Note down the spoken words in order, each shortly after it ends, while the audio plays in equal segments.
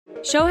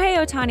Shohei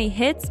Ohtani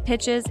hits,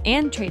 pitches,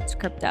 and trades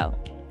crypto.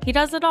 He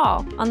does it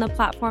all on the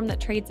platform that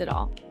trades it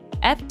all,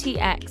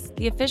 FTX,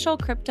 the official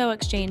crypto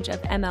exchange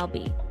of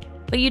MLB.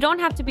 But you don't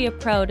have to be a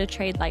pro to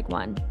trade like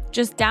one.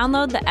 Just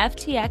download the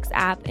FTX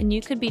app and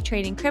you could be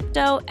trading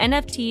crypto,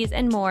 NFTs,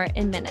 and more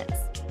in minutes.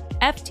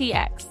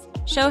 FTX.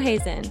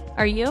 Shohei's in.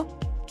 Are you?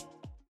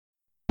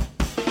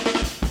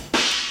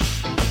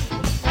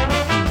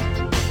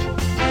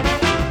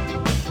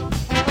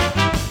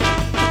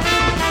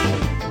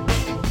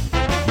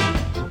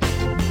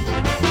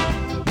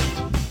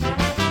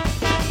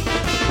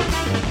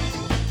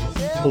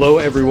 Hello,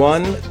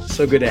 everyone.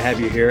 So good to have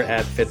you here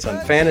at Fits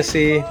on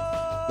Fantasy.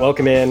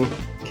 Welcome in.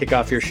 Kick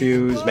off your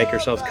shoes. Make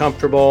yourselves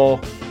comfortable.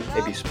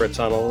 Maybe spritz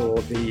on a little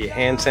of the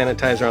hand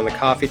sanitizer on the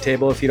coffee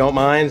table if you don't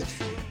mind.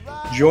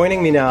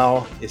 Joining me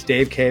now is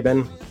Dave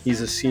Cabin.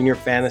 He's a senior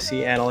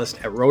fantasy analyst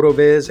at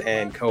RotoViz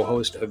and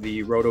co-host of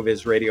the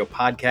RotoViz Radio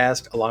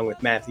podcast, along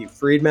with Matthew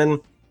Friedman.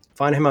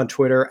 Find him on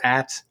Twitter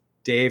at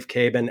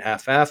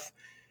DaveCabinFF.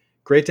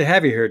 Great to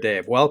have you here,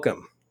 Dave.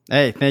 Welcome.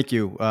 Hey, thank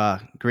you.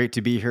 Great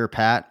to be here,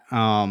 Pat.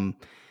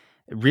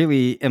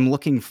 Really am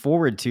looking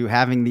forward to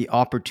having the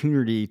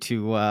opportunity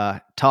to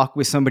talk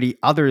with somebody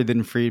other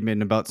than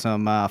Friedman about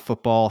some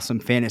football,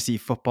 some fantasy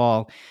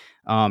football.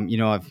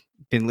 I've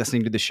been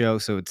listening to the show,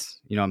 so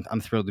it's,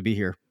 I'm thrilled to be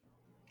here.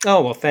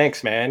 Oh, well,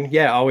 thanks, man.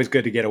 Yeah, always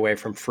good to get away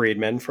from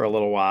Friedman for a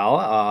little while.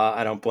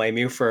 I don't blame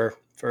you for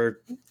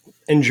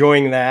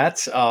enjoying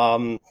that.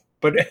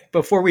 But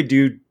before we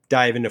do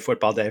dive into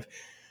football, Dave,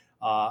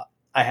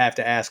 I have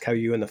to ask how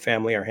you and the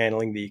family are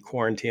handling the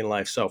quarantine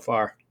life so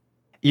far.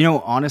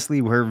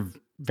 Honestly, we're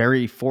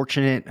very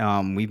fortunate.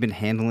 We've been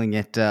handling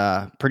it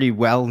pretty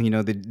well.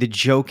 The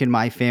joke in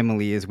my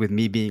family is with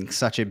me being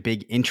such a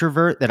big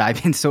introvert that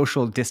I've been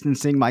social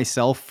distancing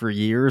myself for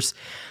years.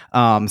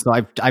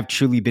 So I've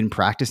truly been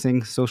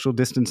practicing social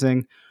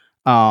distancing.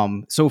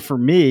 So for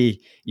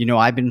me,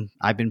 I've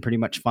been pretty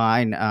much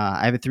fine.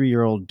 I have a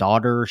 3-year-old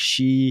daughter.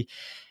 She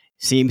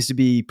seems to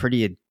be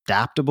pretty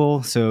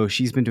adaptable, so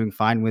she's been doing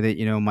fine with it.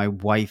 My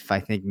wife, I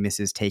think,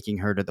 misses taking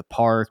her to the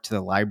park, to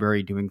the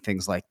library, doing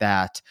things like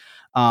that.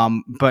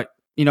 But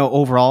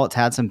overall, it's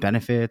had some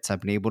benefits.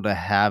 I've been able to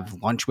have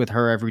lunch with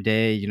her every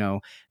day,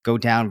 go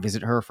down,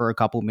 visit her for a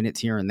couple minutes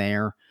here and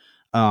there.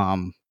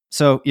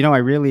 So I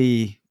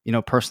really,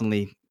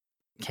 personally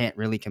can't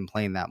really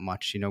complain that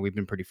much. We've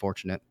been pretty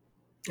fortunate.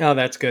 Oh,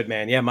 that's good,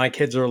 man. Yeah, my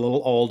kids are a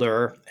little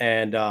older,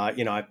 and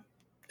I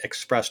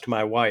expressed to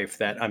my wife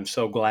that I'm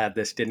so glad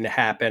this didn't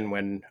happen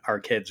when our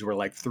kids were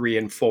like 3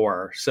 and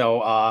 4.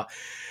 So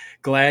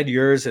glad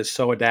yours is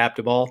so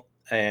adaptable,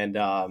 and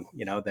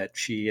that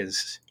she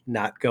is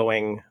not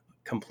going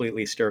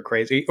completely stir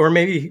crazy, or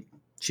maybe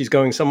she's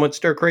going somewhat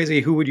stir crazy.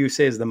 Who would you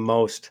say is the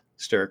most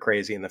stir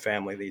crazy in the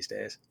family these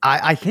days?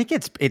 I think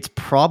it's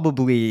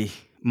probably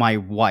my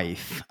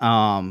wife.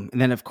 And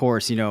then of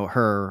course,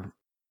 her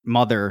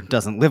mother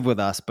doesn't live with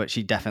us, but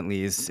she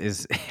definitely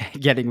is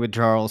getting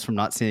withdrawals from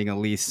not seeing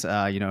Elise,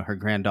 her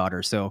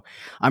granddaughter. So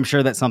I'm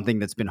sure that's something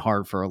that's been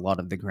hard for a lot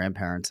of the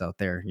grandparents out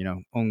there,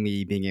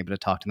 only being able to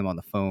talk to them on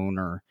the phone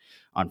or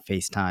on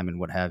FaceTime and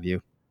what have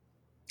you.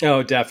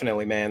 Oh,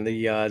 definitely, man.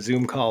 The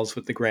Zoom calls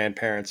with the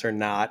grandparents are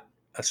not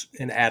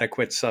an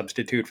adequate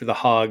substitute for the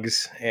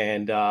hugs.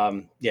 And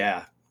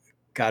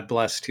God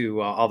bless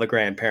to all the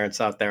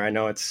grandparents out there. I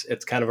know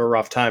it's kind of a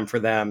rough time for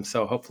them.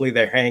 So hopefully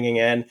they're hanging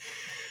in.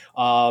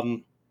 All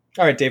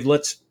right, Dave,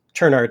 let's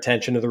turn our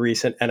attention to the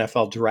recent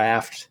NFL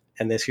draft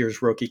and this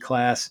year's rookie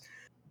class.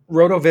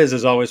 RotoViz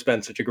has always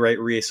been such a great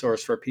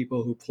resource for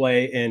people who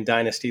play in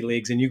dynasty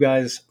leagues, and you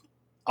guys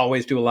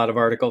always do a lot of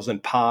articles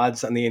and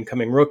pods on the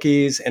incoming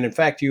rookies. And in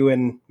fact, you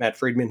and Matt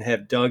Friedman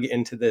have dug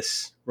into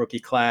this rookie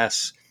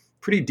class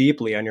pretty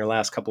deeply on your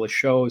last couple of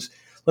shows.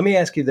 Let me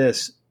ask you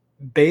this.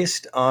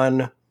 Based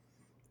on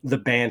the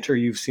banter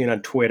you've seen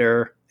on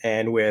Twitter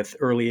and with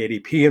early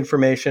ADP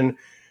information,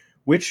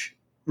 which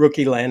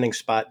rookie landing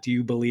spot do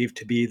you believe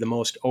to be the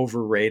most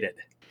overrated?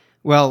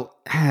 Well,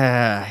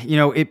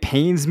 it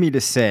pains me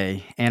to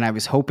say, and I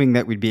was hoping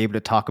that we'd be able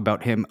to talk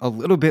about him a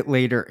little bit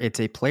later.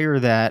 It's a player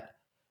that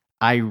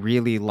I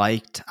really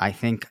liked. I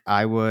think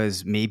I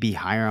was maybe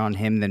higher on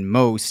him than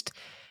most.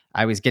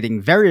 I was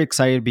getting very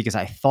excited because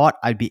I thought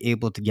I'd be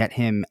able to get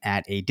him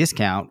at a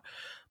discount,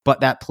 but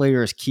that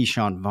player is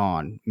Keyshawn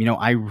Vaughn.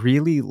 I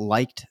really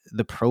liked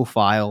the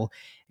profile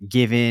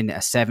given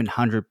a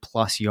 700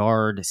 plus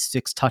yard,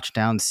 6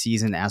 touchdown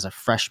season as a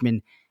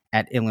freshman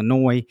at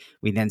Illinois.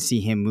 We then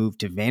see him move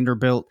to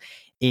Vanderbilt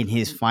in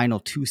his final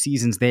 2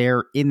 seasons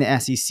there in the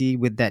SEC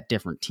with that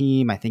different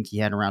team. I think he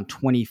had around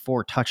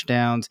 24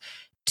 touchdowns,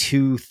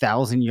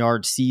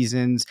 2,000-yard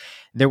seasons.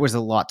 There was a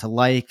lot to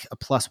like, a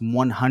plus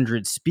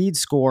 100 speed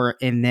score.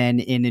 And then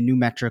in a new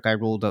metric I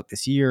rolled out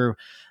this year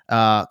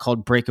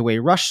called breakaway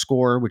rush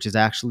score, which has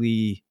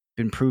actually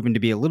been proven to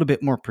be a little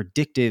bit more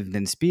predictive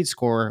than speed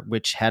score,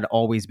 which had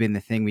always been the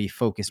thing we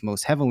focused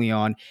most heavily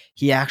on.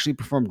 He actually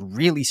performed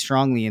really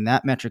strongly in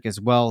that metric as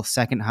well,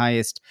 second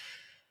highest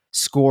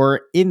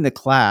score in the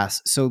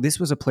class. So this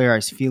was a player I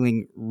was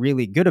feeling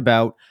really good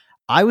about.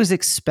 I was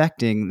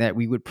expecting that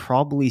we would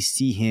probably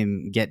see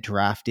him get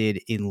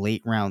drafted in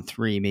late round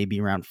 3, maybe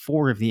round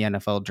 4 of the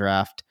NFL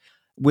draft,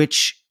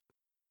 which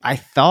I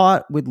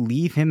thought would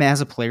leave him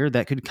as a player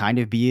that could kind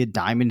of be a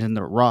diamond in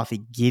the rough,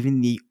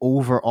 given the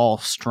overall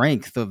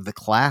strength of the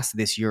class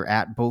this year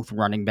at both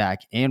running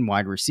back and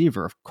wide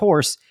receiver. Of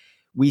course,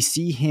 we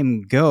see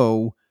him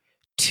go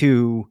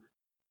to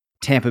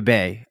Tampa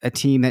Bay, a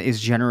team that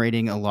is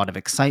generating a lot of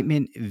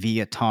excitement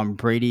via Tom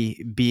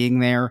Brady being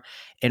there,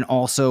 and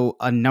also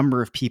a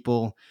number of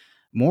people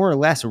more or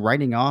less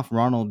writing off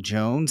Ronald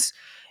Jones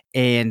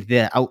and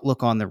the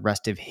outlook on the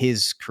rest of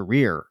his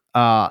career.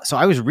 So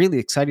I was really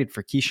excited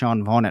for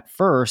Keyshawn Vaughn at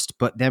first,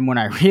 but then when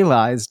I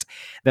realized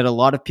that a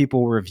lot of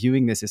people were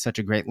viewing this as such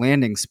a great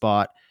landing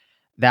spot,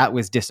 that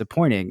was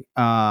disappointing.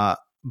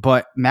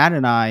 But Matt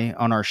and I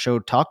on our show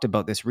talked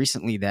about this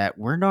recently, that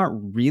we're not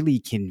really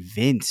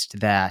convinced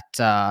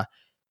that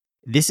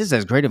this is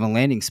as great of a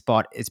landing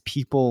spot as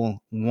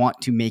people want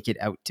to make it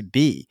out to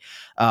be.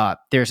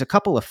 There's a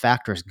couple of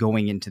factors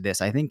going into this.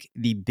 I think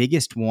the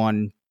biggest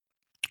one,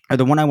 or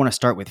the one I want to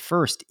start with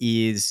first,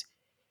 is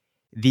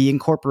the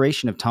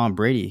incorporation of Tom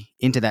Brady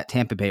into that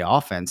Tampa Bay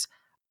offense.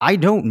 I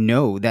don't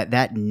know that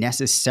that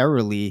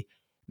necessarily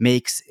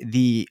makes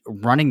the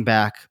running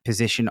back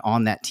position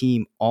on that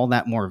team all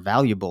that more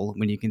valuable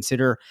when you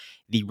consider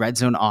the red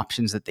zone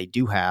options that they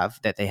do have,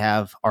 that they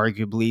have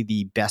arguably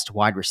the best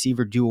wide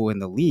receiver duo in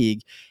the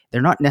league.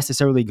 They're not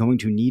necessarily going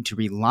to need to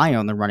rely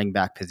on the running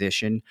back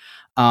position.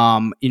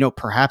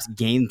 Perhaps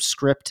game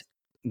script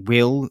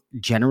will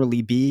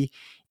generally be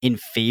in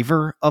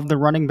favor of the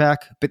running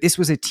back, but this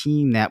was a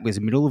team that was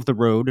middle of the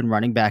road in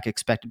running back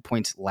expected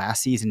points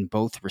last season,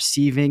 both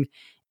receiving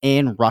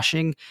and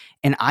rushing.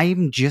 And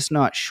I'm just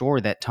not sure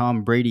that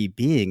Tom Brady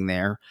being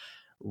there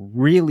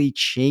really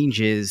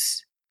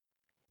changes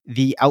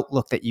the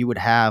outlook that you would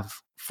have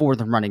for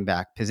the running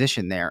back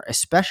position there,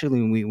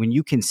 especially when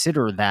you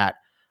consider that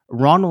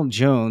Ronald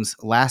Jones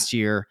last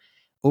year,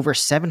 over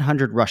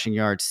 700 rushing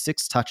yards,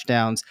 6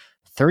 touchdowns,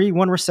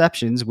 31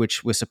 receptions,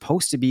 which was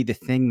supposed to be the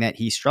thing that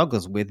he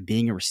struggles with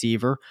being a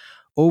receiver,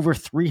 over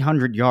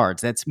 300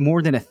 yards. That's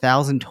more than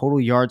 1,000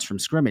 total yards from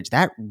scrimmage.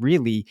 That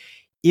really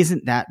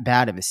isn't that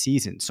bad of a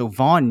season. So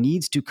Vaughn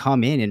needs to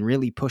come in and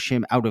really push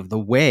him out of the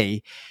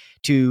way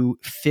to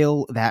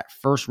fill that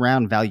first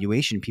round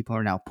valuation people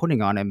are now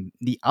putting on him.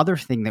 The other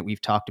thing that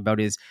we've talked about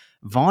is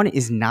Vaughn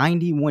is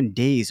 91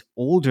 days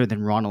older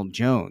than Ronald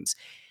Jones.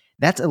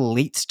 That's a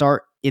late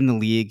start in the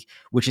league,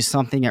 which is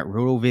something at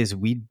RotoViz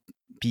we'd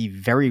be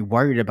very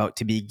worried about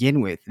to begin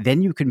with.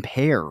 Then you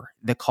compare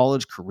the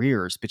college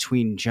careers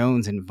between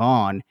Jones and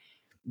Vaughn.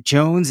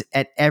 Jones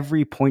at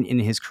every point in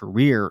his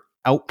career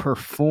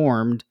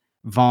outperformed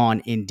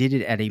Vaughn and did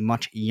it at a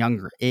much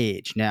younger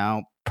age.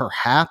 Now,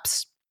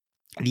 perhaps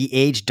the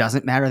age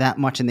doesn't matter that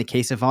much in the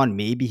case of Vaughn.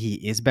 Maybe he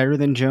is better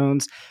than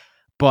Jones,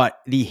 but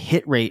the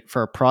hit rate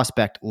for a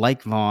prospect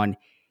like Vaughn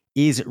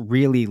is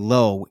really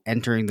low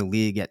entering the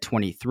league at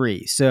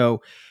 23.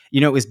 So,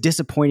 it was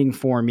disappointing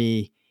for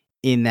me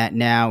in that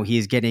now he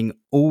is getting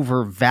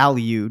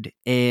overvalued.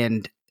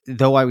 And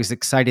though I was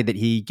excited that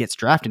he gets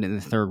drafted in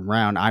the 3rd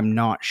round, I'm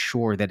not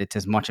sure that it's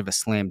as much of a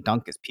slam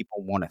dunk as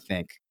people want to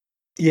think.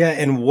 Yeah,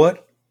 and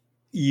what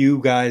you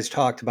guys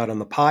talked about on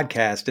the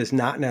podcast is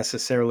not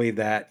necessarily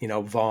that,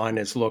 Vaughn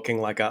is looking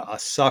like a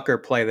sucker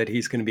play, that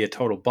he's going to be a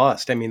total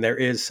bust. I mean, there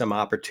is some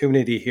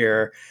opportunity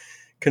here,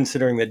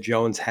 considering that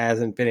Jones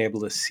hasn't been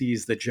able to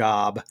seize the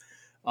job,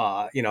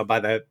 by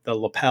the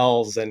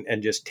lapels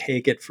and just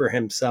take it for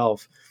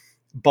himself.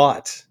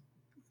 But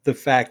the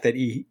fact that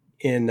he,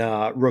 in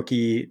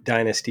rookie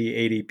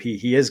dynasty ADP,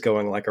 he is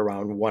going like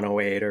around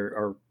 108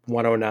 or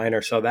 109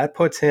 or so, that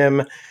puts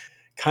him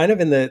kind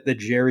of in the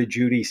Jerry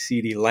Jeudy,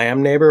 CeeDee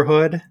Lamb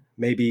neighborhood,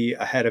 maybe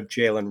ahead of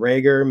Jalen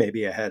Reagor,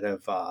 maybe ahead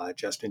of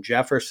Justin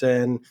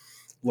Jefferson,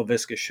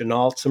 Laviska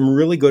Shenault, some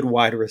really good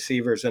wide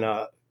receivers in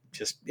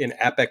just an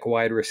epic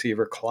wide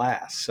receiver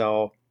class.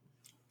 So,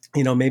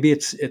 maybe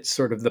it's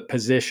sort of the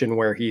position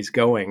where he's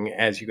going,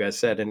 as you guys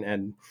said,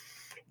 and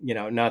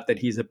not that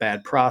he's a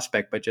bad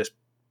prospect, but just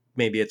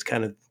maybe it's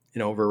kind of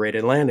an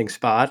overrated landing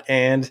spot.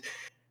 And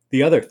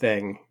the other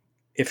thing,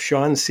 if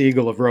Sean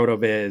Siegel of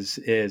RotoViz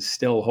is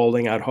still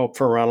holding out hope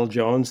for Ronald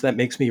Jones, that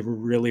makes me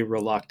really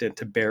reluctant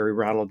to bury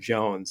Ronald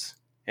Jones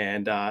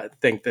and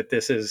think that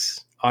this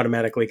is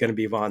automatically going to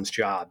be Vaughn's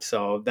job.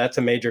 So that's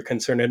a major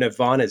concern. And if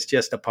Vaughn is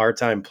just a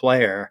part-time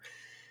player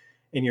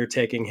and you're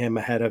taking him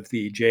ahead of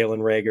the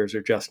Jalen Reagors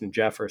or Justin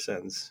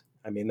Jeffersons,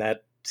 I mean,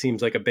 that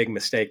seems like a big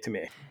mistake to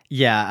me.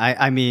 Yeah,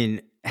 I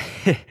mean,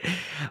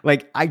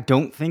 I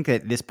don't think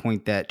at this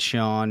point that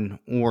Sean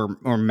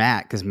or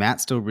Matt, because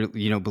Matt still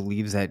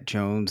believes that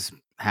Jones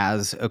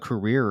has a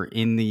career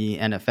in the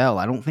NFL.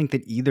 I don't think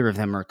that either of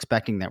them are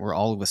expecting that we're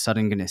all of a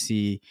sudden going to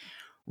see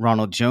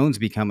Ronald Jones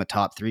become a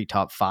top 3,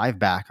 top 5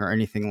 back or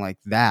anything like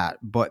that.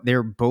 But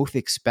they're both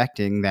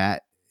expecting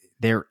that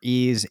there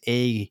is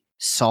a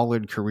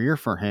solid career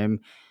for him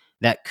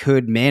that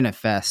could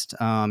manifest.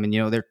 And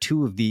they're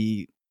two of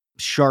the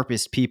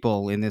sharpest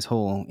people in this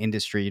whole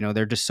industry.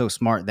 They're just so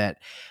smart that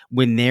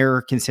when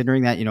they're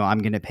considering that, I'm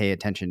going to pay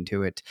attention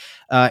to it.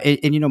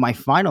 And my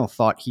final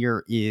thought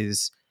here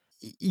is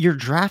you're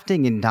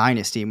drafting in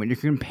Dynasty. When you're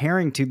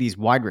comparing to these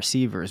wide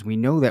receivers, we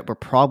know that we're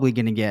probably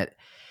going to get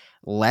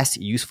less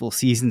useful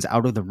seasons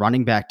out of the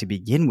running back to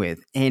begin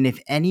with. And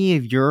if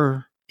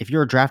you're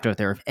a draft out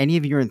there, if any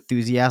of your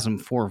enthusiasm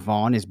for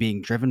Vaughn is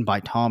being driven by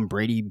Tom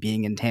Brady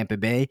being in Tampa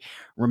Bay,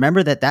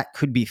 remember that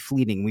could be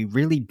fleeting. We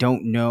really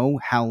don't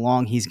know how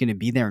long he's going to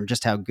be there and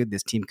just how good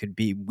this team could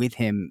be with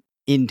him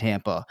in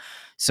Tampa.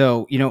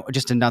 So,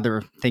 just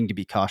another thing to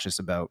be cautious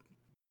about.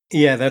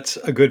 Yeah, that's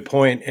a good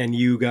point. And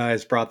you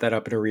guys brought that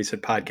up in a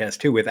recent podcast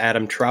too with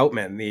Adam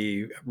Troutman,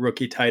 the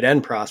rookie tight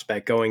end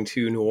prospect going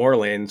to New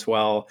Orleans.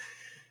 Well,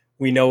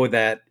 we know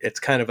that it's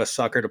kind of a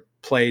sucker to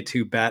play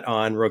to bet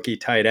on rookie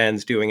tight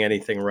ends doing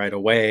anything right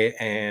away.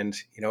 And,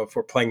 if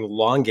we're playing the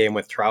long game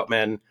with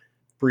Troutman,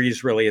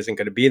 Breeze really isn't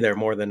going to be there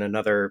more than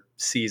another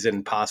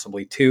season,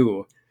 possibly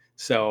two.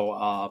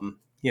 So,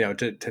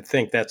 to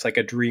think that's like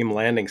a dream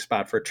landing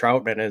spot for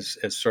Troutman is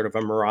sort of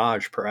a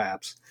mirage,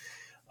 perhaps.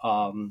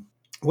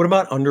 What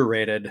about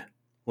underrated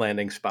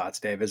landing spots,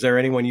 Dave? Is there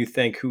anyone you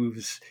think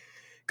who's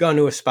gone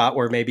to a spot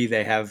where maybe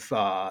they have,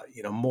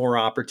 more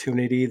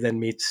opportunity than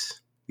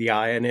meets the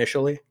eye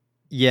initially?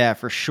 Yeah,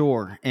 for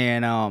sure.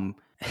 And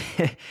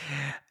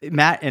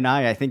Matt and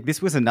I think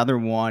this was another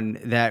one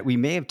that we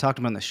may have talked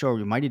about on the show.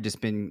 We might have just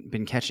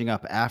been catching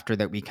up after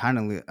that. We kind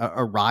of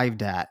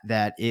arrived at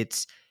that.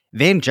 It's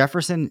Van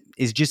Jefferson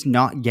is just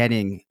not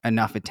getting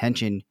enough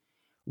attention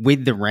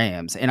with the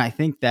Rams. And I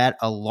think that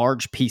a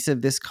large piece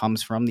of this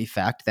comes from the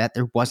fact that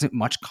there wasn't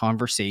much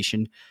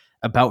conversation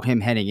about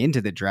him heading into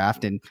the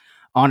draft. And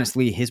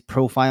honestly, his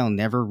profile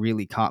never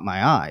really caught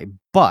my eye.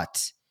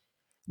 But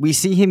we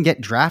see him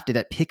get drafted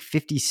at pick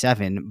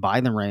 57 by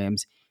the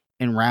Rams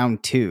in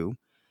round 2.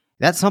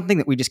 That's something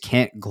that we just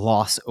can't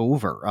gloss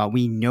over.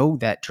 We know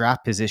that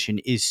draft position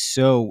is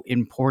so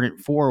important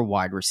for a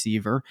wide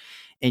receiver.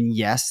 And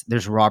yes,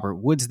 there's Robert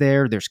Woods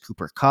there. There's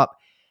Cooper Kupp.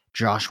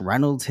 Josh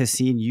Reynolds has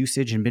seen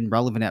usage and been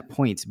relevant at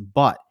points.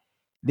 But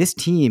this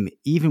team,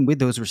 even with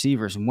those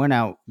receivers, went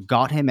out,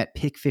 got him at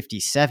pick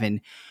 57.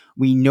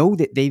 We know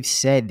that they've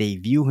said they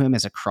view him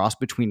as a cross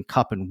between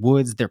Kupp and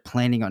Woods. They're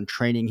planning on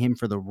training him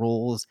for the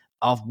roles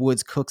of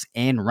Woods, Cooks,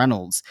 and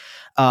Reynolds,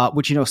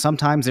 which,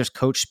 sometimes there's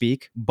coach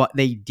speak, but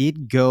they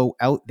did go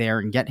out there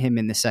and get him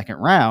in the second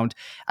round.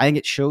 I think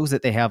it shows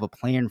that they have a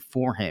plan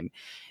for him.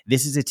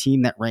 This is a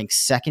team that ranks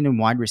second in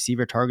wide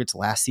receiver targets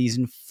last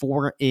season,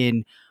 4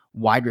 in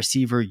wide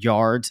receiver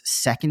yards,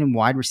 second in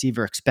wide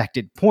receiver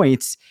expected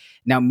points.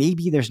 Now,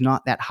 maybe there's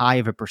not that high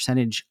of a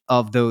percentage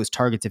of those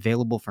targets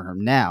available for him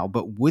now,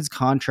 but Woods'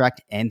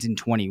 contract ends in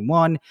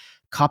 21.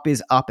 Kupp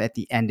is up at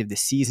the end of the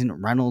season,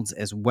 Reynolds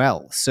as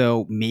well.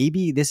 So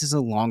maybe this is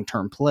a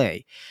long-term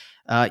play.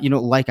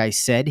 Like I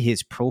said,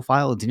 his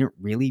profile didn't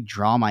really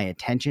draw my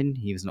attention.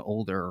 He was an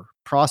older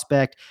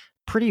prospect,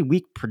 pretty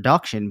weak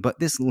production, but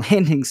this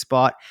landing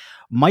spot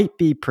might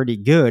be pretty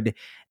good.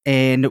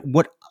 And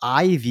what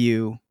I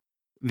view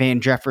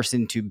Van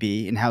Jefferson to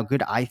be and how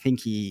good I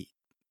think he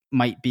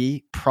might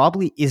be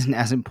probably isn't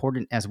as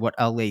important as what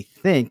LA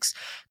thinks,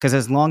 because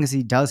as long as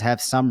he does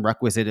have some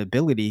requisite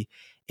ability,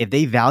 if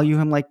they value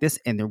him like this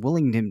and they're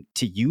willing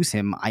to use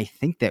him, I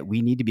think that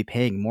we need to be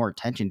paying more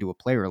attention to a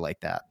player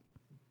like that.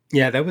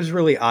 Yeah, that was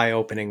really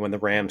eye-opening when the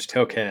Rams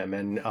took him.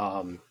 And,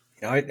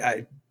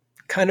 I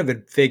kind of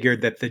had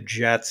figured that the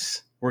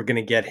Jets were going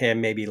to get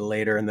him maybe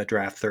later in the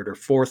draft, third or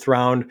fourth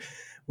round,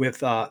 with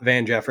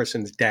Van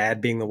Jefferson's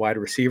dad being the wide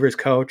receivers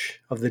coach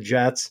of the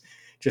Jets.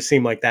 Just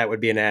seemed like that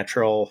would be a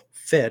natural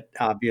fit,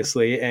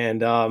 obviously.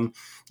 And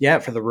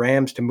for the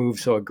Rams to move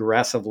so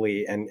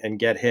aggressively and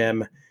get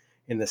him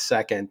in the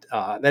second,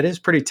 that is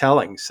pretty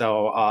telling.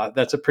 So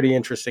that's a pretty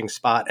interesting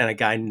spot, and a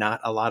guy not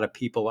a lot of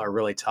people are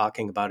really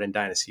talking about in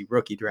dynasty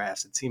rookie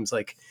drafts. It seems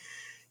like,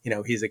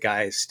 he's a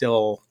guy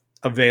still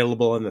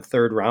available in the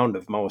third round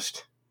of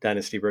most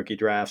dynasty rookie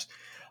drafts.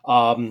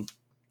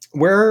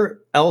 Where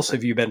else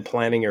have you been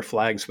planting your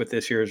flags with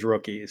this year's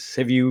rookies?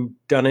 Have you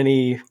done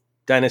any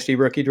dynasty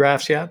rookie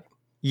drafts yet?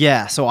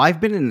 Yeah, so I've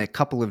been in a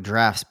couple of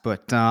drafts,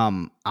 but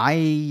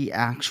I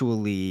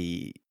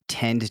actually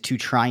tend to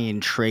try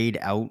and trade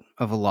out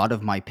of a lot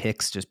of my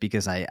picks just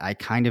because I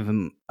kind of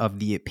am of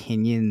the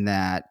opinion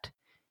that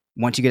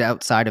once you get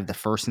outside of the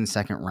first and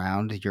second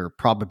round, your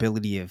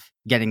probability of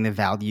getting the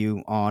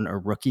value on a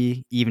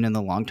rookie, even in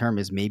the long term,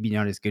 is maybe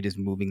not as good as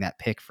moving that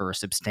pick for a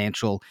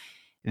substantial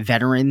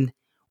veteran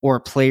or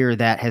a player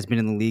that has been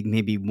in the league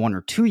maybe 1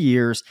 or 2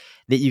 years,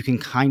 that you can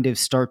kind of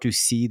start to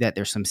see that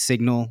there's some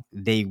signal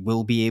they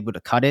will be able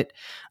to cut it.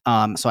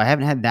 So I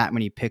haven't had that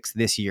many picks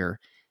this year.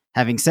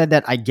 Having said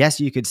that, I guess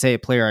you could say a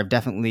player I've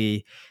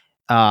definitely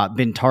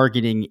been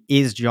targeting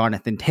is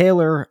Jonathan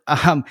Taylor.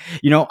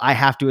 I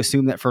have to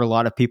assume that for a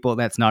lot of people,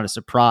 that's not a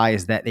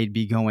surprise that they'd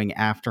be going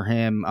after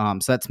him.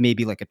 So that's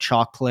maybe like a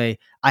chalk play.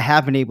 I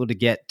have been able to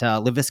get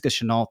Laviska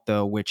Shenault,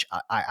 though, which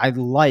I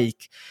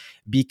like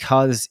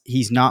because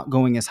he's not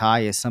going as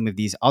high as some of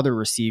these other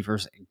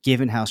receivers,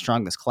 given how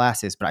strong this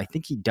class is. But I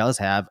think he does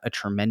have a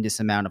tremendous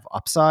amount of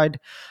upside.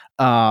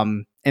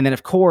 And then,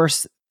 of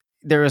course,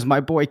 there is my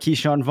boy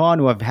Keyshawn Vaughn,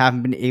 who I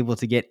haven't been able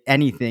to get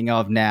anything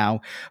of now,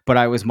 but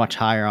I was much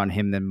higher on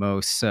him than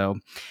most. So,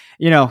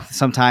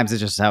 sometimes it's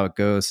just how it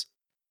goes.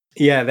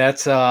 Yeah,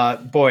 that's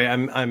boy,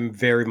 I'm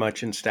very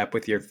much in step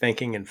with your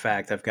thinking. In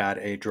fact, I've got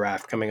a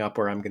draft coming up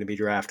where I'm going to be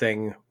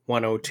drafting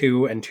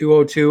 102 and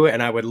 202,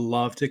 and I would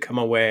love to come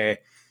away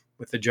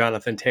with the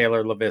Jonathan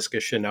Taylor Laviska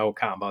Shenault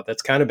combo.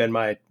 That's kind of been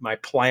my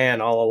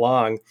plan all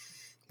along.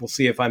 We'll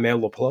see if I'm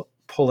able to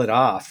pull it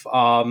off.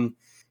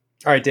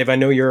 All right, Dave, I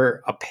know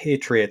you're a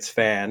Patriots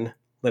fan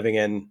living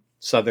in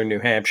southern New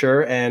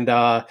Hampshire, and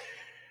the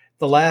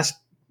last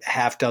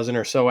half dozen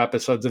or so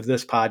episodes of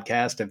this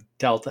podcast have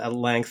dealt at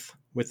length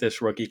with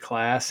this rookie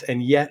class,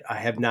 and yet I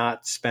have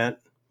not spent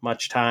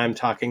much time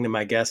talking to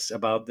my guests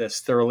about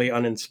this thoroughly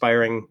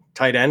uninspiring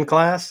tight end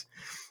class.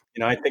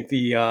 I think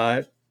the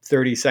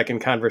 30-second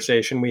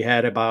conversation we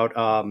had about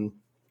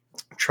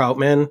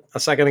Troutman a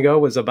second ago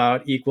was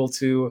about equal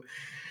to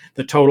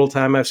the total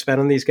time I've spent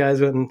on these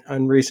guys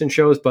on recent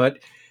shows, but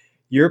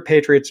your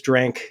Patriots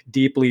drank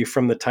deeply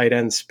from the tight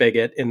end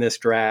spigot in this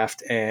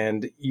draft,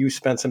 and you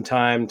spent some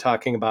time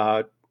talking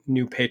about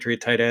new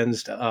Patriot tight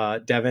ends,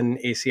 Devin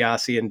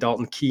Asiasi and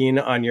Dalton Keene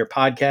on your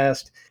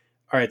podcast.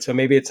 All right, so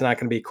maybe it's not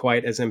going to be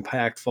quite as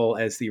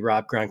impactful as the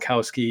Rob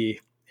Gronkowski,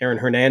 Aaron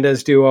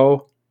Hernandez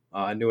duo.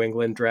 New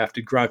England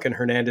drafted Gronk and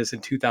Hernandez in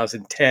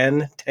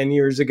 2010, 10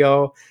 years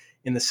ago,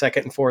 in the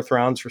second and fourth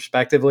rounds,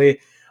 respectively.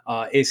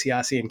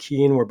 Asiasi and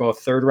Keene were both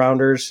third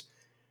rounders.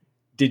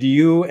 Did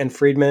you and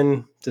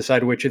Friedman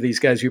decide which of these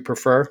guys you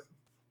prefer?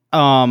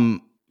 I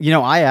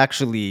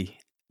actually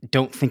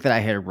don't think that I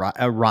had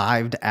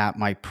arrived at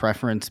my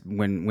preference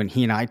when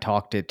he and I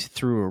talked it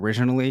through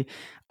originally.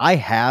 I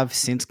have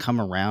since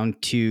come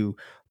around to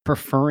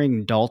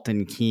preferring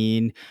Dalton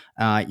Keene.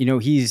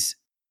 He's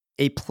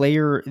a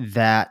player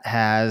that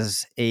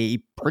has a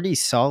pretty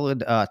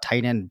solid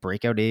tight end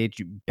breakout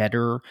age,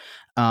 better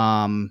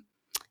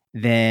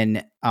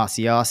than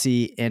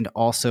Asiasi, and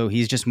also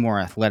he's just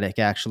more athletic,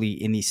 actually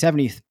in the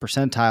 70th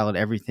percentile at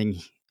everything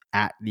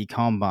at the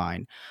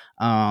combine.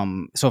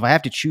 So if I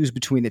have to choose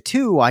between the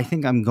two, I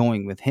think I'm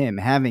going with him.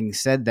 Having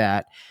said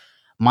that,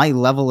 my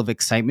level of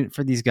excitement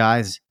for these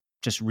guys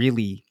just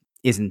really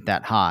isn't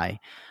that high.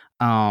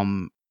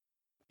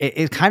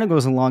 It kind of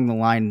goes along the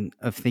line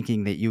of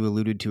thinking that you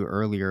alluded to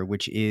earlier,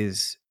 which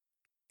is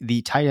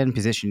the tight end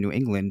position in New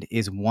England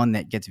is one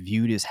that gets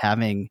viewed as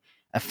having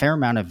a fair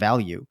amount of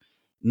value.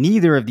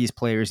 Neither of these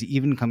players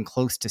even come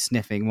close to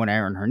sniffing what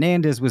Aaron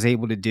Hernandez was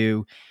able to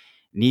do.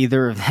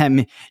 Neither of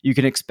them you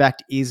can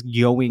expect is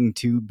going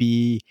to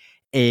be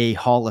a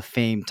Hall of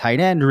Fame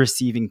tight end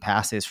receiving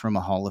passes from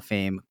a Hall of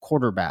Fame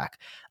quarterback.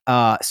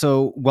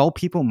 So while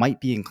people might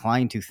be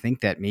inclined to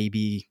think that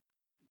maybe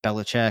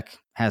Belichick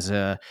has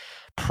a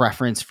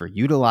preference for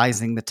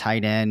utilizing the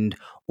tight end,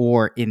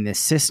 or in this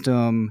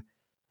system,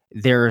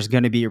 there's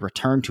going to be a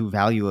return to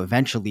value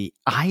eventually,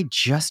 I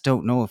just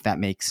don't know if that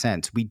makes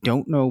sense. We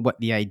don't know what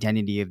the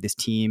identity of this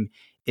team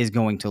is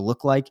going to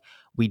look like.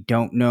 We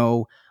don't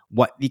know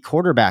what the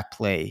quarterback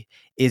play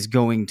is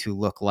going to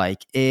look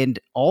like. And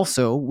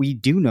also, we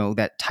do know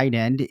that tight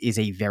end is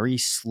a very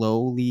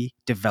slowly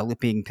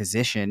developing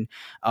position.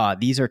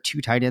 These are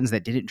two tight ends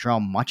that didn't draw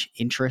much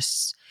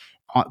interest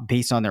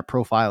based on their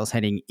profiles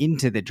heading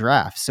into the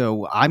draft.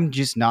 So I'm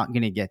just not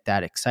going to get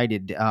that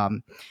excited.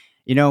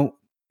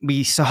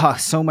 We saw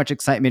so much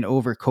excitement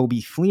over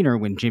Coby Fleener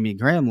when Jimmy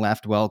Graham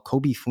left. Well,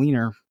 Coby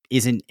Fleener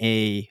isn't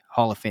a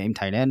Hall of Fame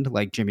tight end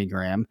like Jimmy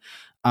Graham.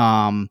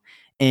 And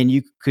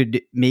you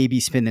could maybe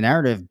spin the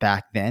narrative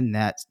back then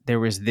that there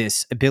was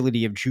this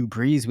ability of Drew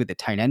Brees with the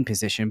tight end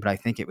position, but I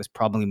think it was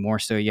probably more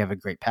so you have a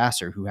great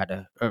passer who had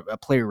a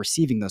player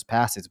receiving those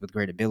passes with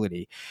great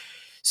ability.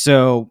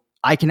 So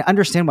I can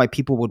understand why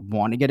people would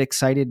want to get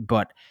excited,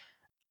 but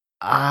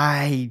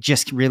I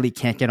just really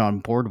can't get on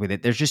board with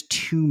it. There's just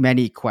too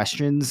many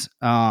questions.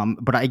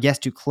 But I guess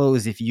to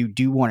close, if you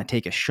do want to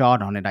take a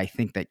shot on it, I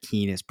think that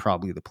Keene is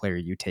probably the player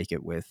you take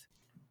it with.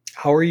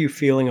 How are you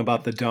feeling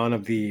about the dawn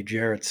of the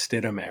Jarrett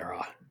Stidham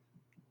era?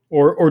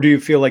 Or do you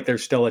feel like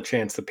there's still a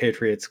chance the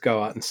Patriots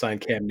go out and sign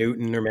Cam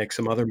Newton or make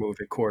some other move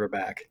at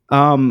quarterback?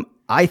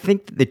 I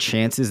think the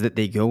chances that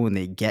they go and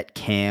they get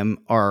Cam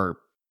are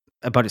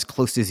about as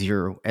close to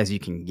zero as you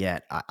can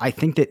get. I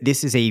think that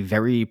this is a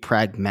very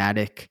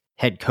pragmatic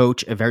head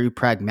coach, a very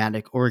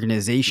pragmatic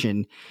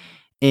organization.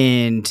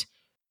 And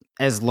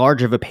as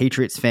large of a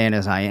Patriots fan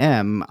as I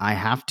am, I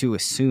have to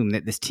assume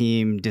that this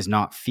team does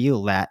not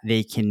feel that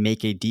they can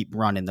make a deep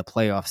run in the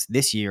playoffs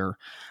this year.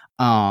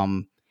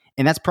 And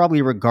And that's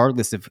probably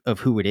regardless of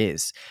who it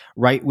is,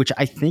 right? Which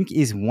I think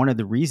is one of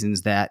the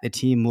reasons that the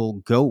team will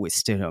go with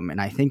Stidham. And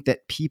I think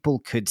that people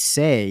could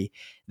say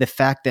the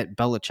fact that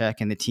Belichick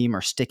and the team are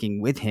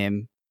sticking with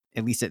him,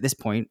 at least at this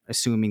point,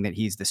 assuming that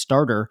he's the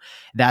starter,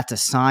 that's a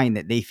sign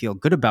that they feel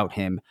good about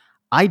him.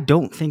 I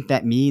don't think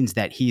that means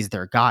that he's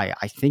their guy.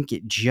 I think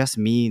it just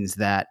means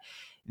that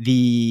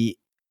the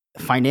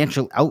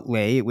financial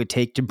outlay it would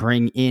take to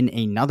bring in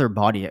another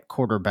body at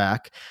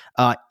quarterback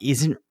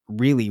isn't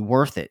really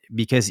worth it,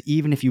 because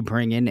even if you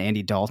bring in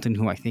Andy Dalton,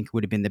 who I think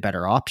would have been the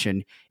better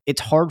option,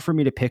 it's hard for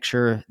me to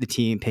picture the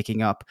team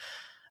picking up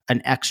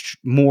an extra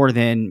more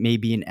than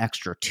maybe an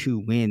extra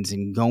 2 wins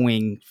and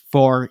going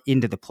far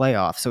into the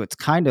playoffs. So it's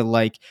kind of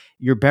like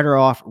you're better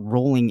off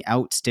rolling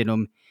out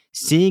Stidham,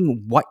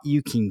 seeing what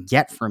you can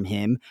get from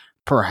him.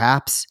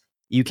 Perhaps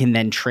you can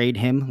then trade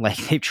him like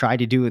they've tried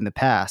to do in the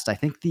past. I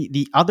think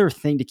the other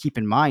thing to keep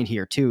in mind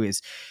here too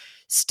is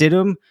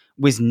Stidham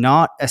was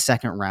not a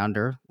second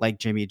rounder like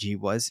Jimmy G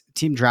was. The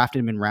team drafted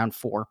him in round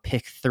 4,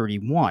 pick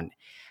 31.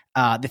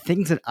 The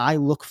things that I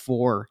look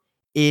for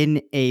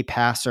in a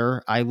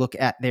passer, I look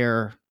at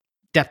their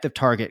depth of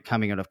target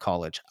coming out of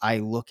college. I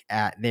look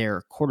at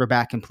their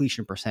quarterback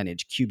completion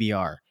percentage,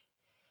 QBR.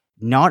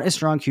 Not a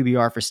strong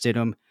QBR for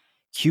Stidham.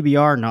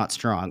 QBR not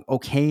strong.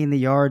 Okay in the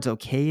yards,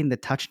 okay in the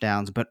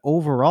touchdowns, but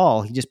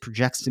overall, he just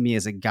projects to me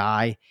as a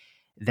guy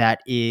that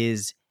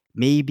is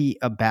maybe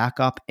a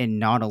backup and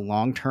not a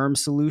long-term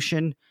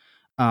solution.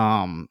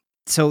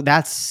 So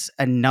that's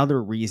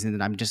another reason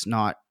that I'm just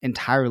not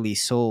entirely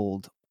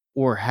sold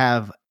or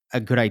have a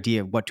good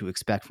idea of what to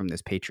expect from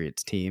this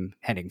Patriots team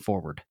heading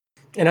forward.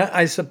 And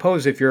I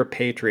suppose if you're a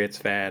Patriots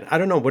fan, I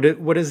don't know,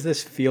 what does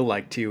this feel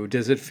like to you?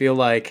 Does it feel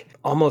like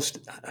almost,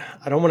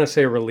 I don't want to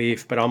say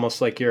relief, but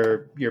almost like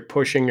you're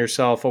pushing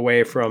yourself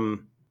away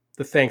from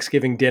the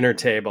Thanksgiving dinner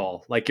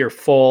table, like you're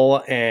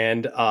full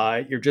and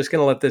you're just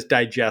going to let this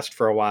digest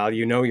for a while.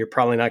 You know, you're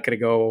probably not going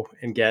to go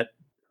and get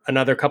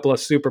another couple of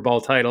Super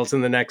Bowl titles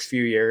in the next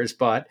few years,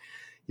 but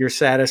you're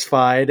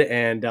satisfied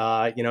and,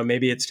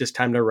 maybe it's just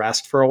time to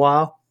rest for a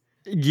while.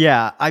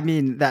 Yeah, I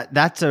mean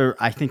that's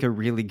I think a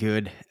really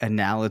good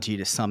analogy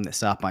to sum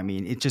this up. I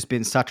mean, it's just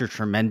been such a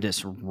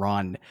tremendous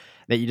run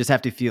that you just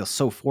have to feel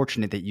so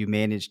fortunate that you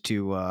managed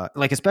to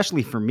like,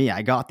 especially for me,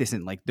 I got this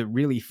in like the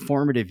really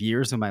formative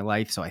years of my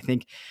life. So I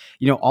think,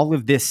 all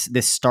of this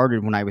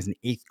started when I was in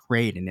 8th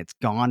grade and it's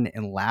gone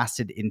and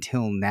lasted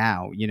until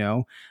now,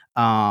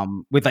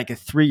 with like a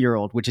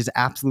 3-year-old, which is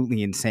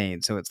absolutely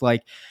insane. So it's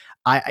like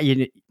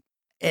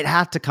it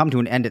had to come to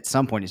an end at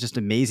some point. It's just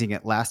amazing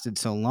it lasted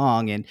so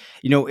long. And,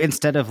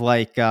 instead of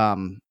like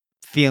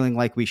feeling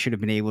like we should have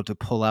been able to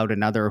pull out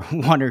another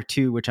one or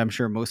two, which I'm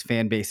sure most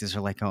fan bases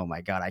are like, oh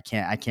my God, I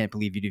can't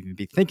believe you'd even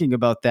be thinking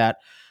about that.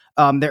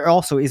 There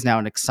also is now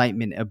an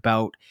excitement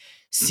about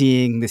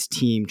seeing this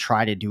team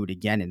try to do it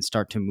again and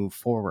start to move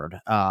forward.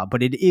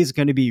 But it is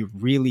going to be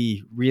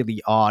really,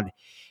 really odd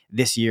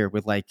this year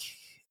with like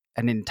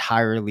an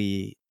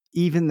entirely,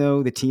 even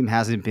though the team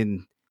hasn't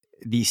been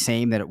the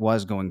same that it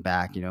was going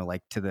back,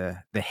 like to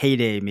the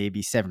heyday,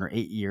 maybe 7 or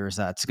 8 years.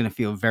 It's going to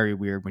feel very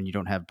weird when you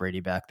don't have Brady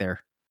back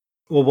there.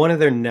 Well, one of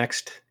their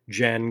next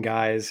gen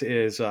guys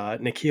is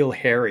N'Keal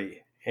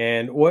Harry.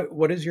 And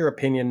what is your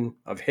opinion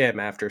of him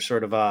after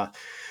sort of I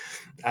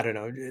don't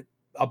know,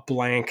 a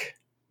blank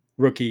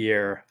rookie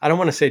year? I don't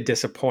want to say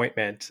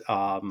disappointment,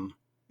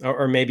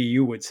 or maybe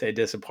you would say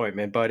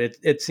disappointment, but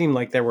it seemed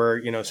like there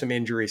were, some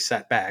injury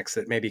setbacks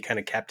that maybe kind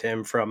of kept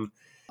him from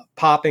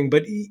popping,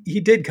 but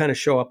he did kind of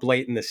show up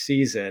late in the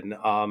season.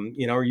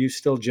 Are you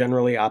still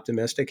generally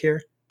optimistic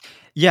here?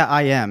 Yeah,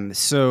 I am.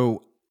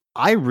 So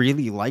I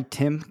really liked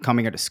him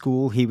coming out of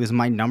school. He was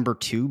my number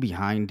 2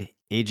 behind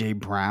AJ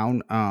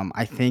Brown.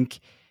 I think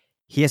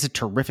he has a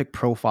terrific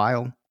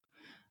profile.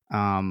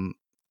 Um,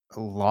 a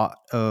lot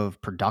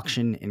of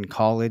production in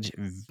college,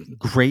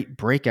 great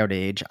breakout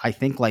age. I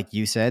think, like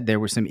you said, there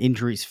were some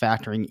injuries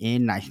factoring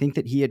in. I think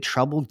that he had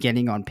trouble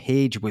getting on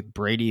page with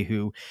Brady,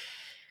 who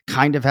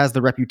kind of has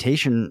the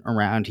reputation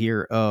around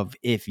here of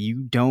if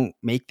you don't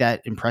make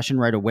that impression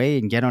right away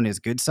and get on his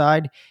good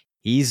side,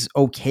 he's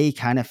okay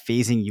kind of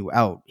phasing you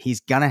out. He's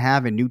going to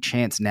have a new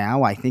chance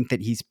now. I think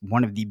that he's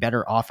one of the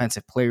better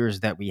offensive players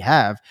that we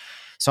have.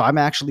 So I'm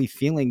actually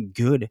feeling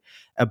good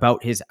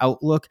about his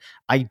outlook.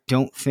 I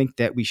don't think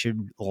that we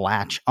should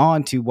latch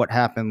on to what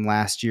happened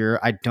last year.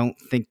 I don't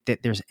think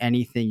that there's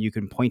anything you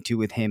can point to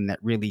with him that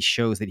really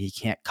shows that he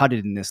can't cut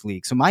it in this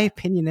league. So my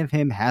opinion of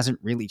him hasn't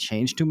really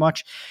changed too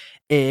much.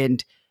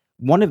 And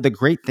one of the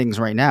great things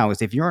right now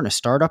is if you're in a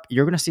startup,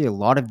 you're going to see a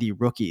lot of the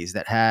rookies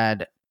that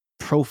had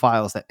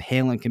profiles that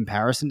pale in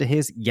comparison to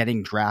his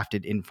getting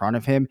drafted in front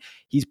of him.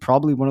 He's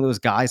probably one of those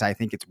guys I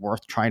think it's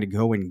worth trying to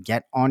go and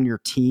get on your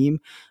team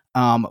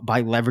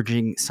by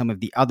leveraging some of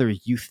the other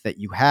youth that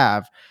you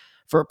have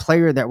for a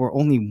player that we're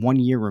only 1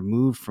 year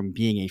removed from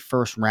being a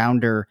first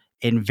rounder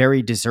and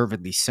very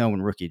deservedly so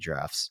in rookie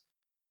drafts.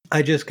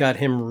 I just got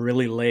him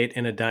really late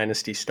in a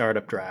dynasty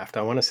startup draft.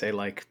 I want to say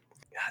like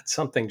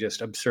something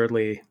just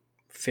absurdly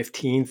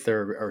 15th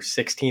or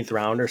 16th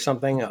round or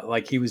something.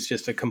 Like he was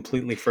just a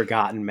completely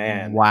forgotten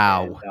man. And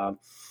Wow.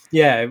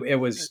 yeah, it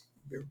was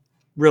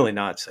really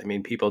nuts. I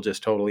mean, people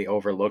just totally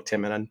overlooked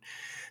him and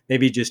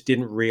maybe just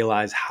didn't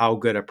realize how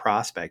good a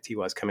prospect he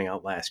was coming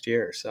out last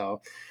year.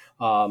 So,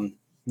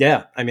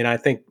 yeah, I mean, I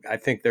think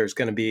there's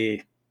going to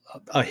be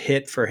a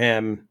hit for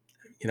him,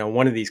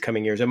 one of these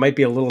coming years. It might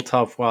be a little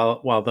tough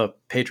while the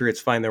Patriots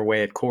find their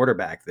way at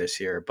quarterback this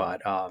year,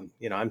 but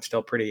I'm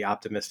still pretty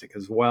optimistic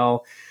as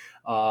well.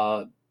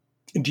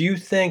 Do you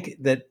think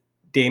that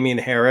Damian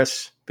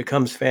Harris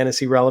becomes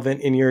fantasy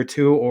relevant in year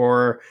two,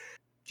 or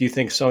do you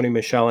think Sony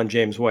Michel and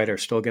James White are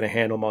still going to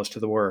handle most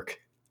of the work?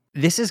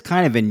 This is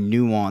kind of a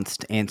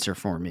nuanced answer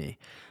for me.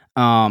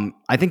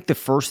 I think the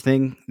first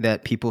thing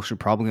that people should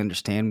probably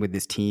understand with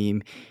this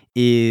team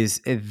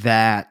is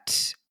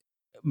that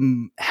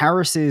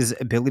Harris's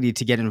ability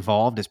to get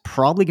involved is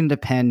probably going to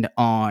depend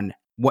on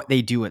what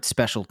they do at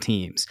special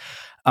teams.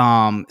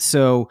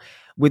 So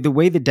with the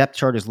way the depth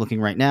chart is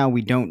looking right now,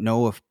 we don't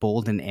know if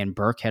Bolden and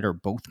Burkhead are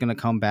both going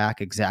to come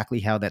back, exactly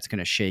how that's going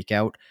to shake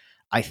out.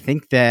 I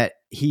think that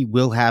he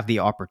will have the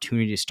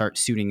opportunity to start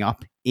suiting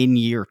up in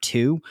year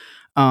two.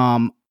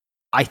 Um,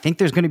 I think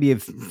there's going to be a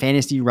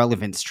fantasy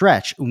relevant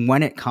stretch.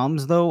 When it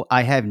comes, though,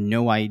 I have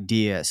no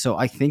idea. So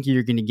I think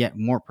you're going to get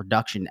more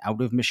production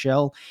out of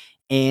Michel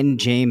and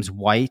James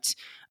White.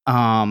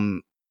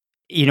 I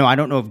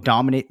don't know if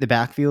dominate the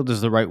backfield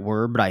is the right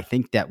word, but I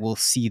think that we'll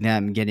see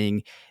them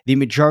getting the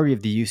majority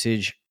of the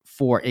usage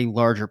for a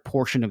larger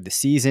portion of the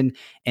season.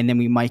 And then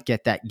we might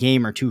get that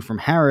game or two from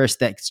Harris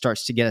that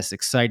starts to get us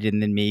excited.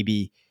 And then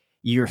maybe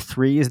year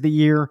three is the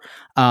year.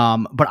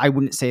 But I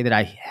wouldn't say that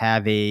I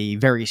have a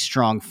very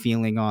strong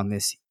feeling on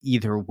this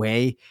either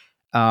way.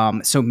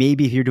 So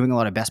maybe if you're doing a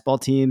lot of best ball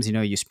teams,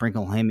 you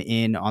sprinkle him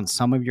in on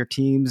some of your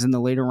teams in the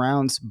later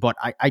rounds, but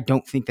I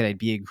don't think that I'd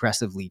be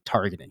aggressively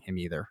targeting him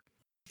either.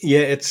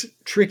 Yeah, it's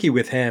tricky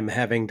with him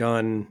having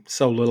done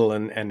so little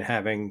and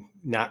having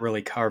not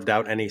really carved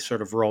out any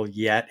sort of role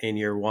yet in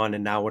year one.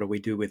 And now what do we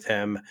do with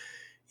him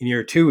in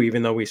year two,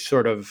 even though we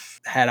sort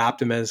of had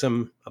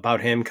optimism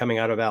about him coming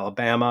out of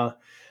Alabama,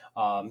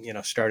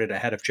 started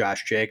ahead of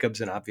Josh Jacobs.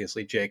 And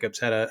obviously Jacobs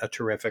had a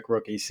terrific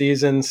rookie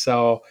season.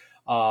 So,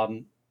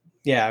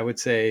 yeah, I would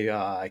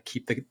say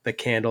keep the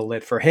candle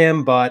lit for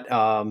him. But,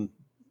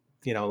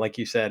 like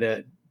you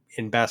said,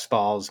 in best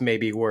balls,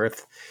 maybe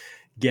worth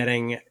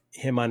getting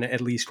him on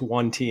at least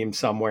one team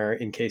somewhere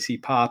in case he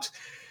pops.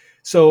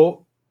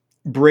 So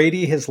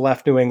Brady has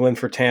left New England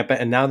for Tampa,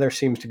 and now there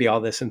seems to be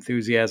all this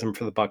enthusiasm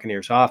for the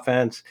Buccaneers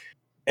offense.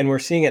 And we're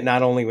seeing it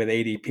not only with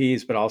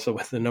ADPs, but also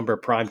with the number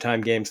of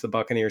primetime games the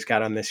Buccaneers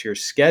got on this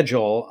year's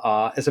schedule.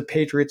 As a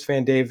Patriots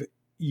fan, Dave,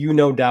 you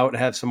no doubt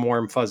have some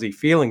warm, fuzzy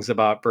feelings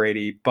about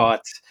Brady,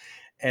 but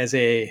as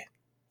a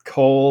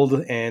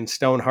cold and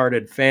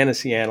stone-hearted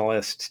fantasy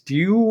analyst, do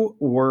you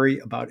worry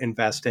about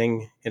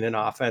investing in an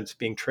offense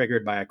being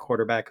triggered by a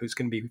quarterback who's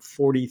going to be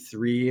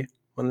 43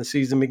 when the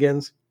season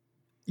begins?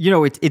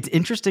 It's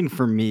interesting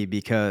for me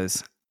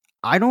because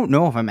I don't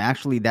know if I'm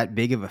actually that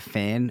big of a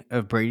fan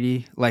of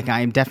Brady. Like,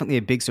 I am definitely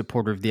a big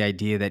supporter of the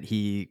idea that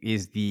he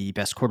is the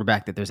best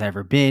quarterback that there's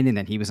ever been and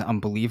that he was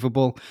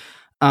unbelievable.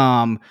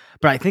 But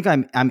I think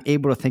I'm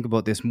able to think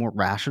about this more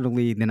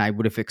rationally than I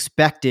would have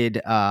expected,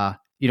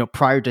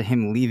 prior to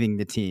him leaving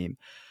the team.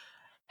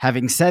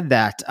 Having said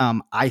that,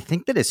 I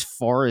think that as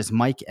far as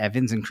Mike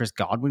Evans and Chris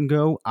Godwin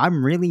go,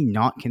 I'm really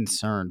not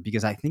concerned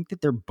because I think that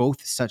they're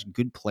both such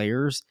good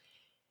players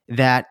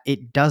that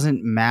it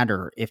doesn't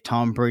matter if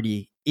Tom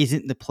Brady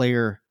isn't the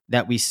player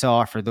that we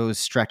saw for those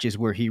stretches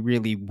where he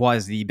really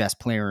was the best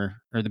player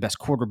or the best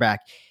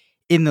quarterback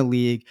in the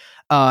league.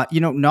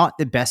 Not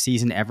the best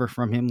season ever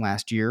from him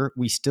last year.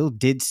 We still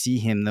did see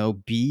him, though,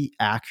 be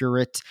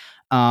accurate.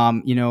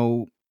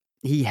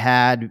 He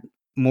had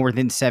more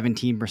than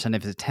 17%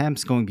 of his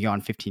attempts going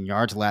beyond 15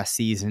 yards last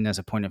season. As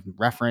a point of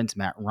reference,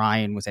 Matt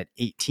Ryan was at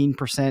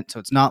 18%. So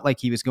it's not like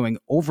he was going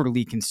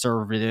overly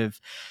conservative.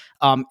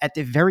 At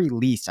the very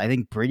least, I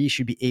think Brady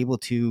should be able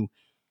to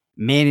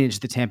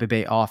manage the Tampa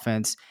Bay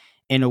offense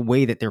in a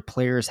way that their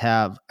players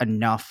have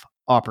enough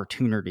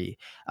opportunity.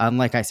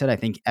 Like I said, I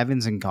think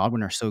Evans and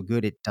Godwin are so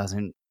good, it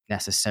doesn't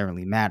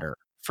necessarily matter.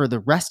 For the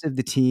rest of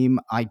the team,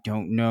 I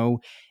don't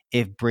know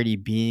if Brady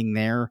being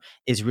there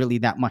is really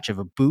that much of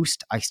a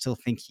boost. I still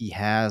think he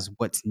has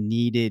what's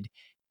needed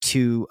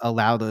to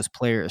allow those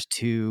players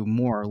to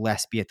more or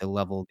less be at the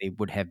level they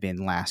would have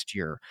been last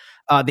year.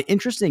 The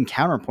interesting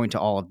counterpoint to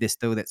all of this,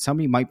 though, that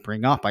somebody might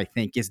bring up, I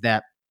think, is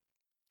that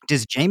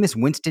does Jameis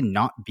Winston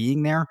not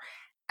being there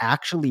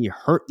actually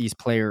hurt these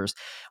players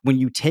when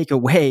you take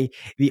away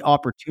the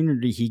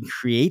opportunity he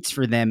creates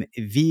for them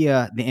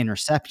via the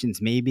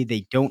interceptions? Maybe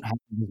they don't have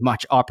as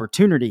much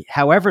opportunity.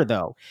 However,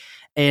 though,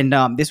 and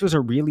this was a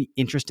really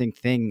interesting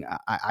thing,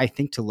 I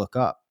think, to look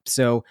up.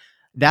 So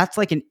that's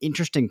like an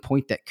interesting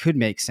point that could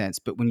make sense.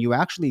 But when you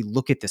actually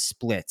look at the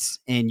splits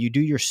and you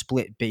do your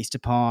split based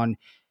upon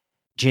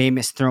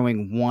Jameis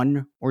throwing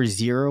 1 or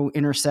 0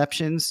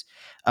 interceptions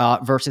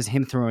versus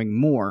him throwing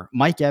more,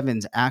 Mike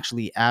Evans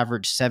actually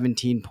averaged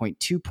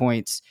 17.2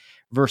 points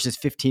versus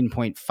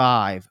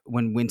 15.5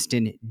 when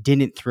Winston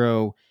didn't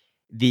throw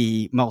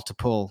the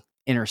multiple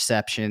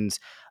interceptions.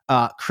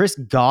 Chris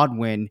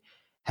Godwin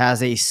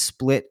has a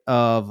split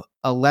of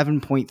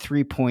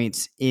 11.3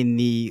 points in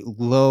the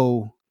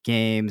low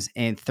games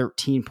and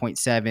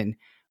 13.7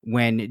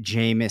 when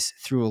Jameis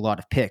threw a lot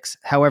of picks.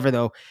 However,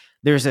 though,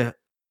 there's a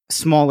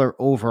smaller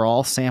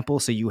overall sample,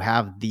 so you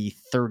have the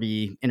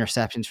 30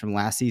 interceptions from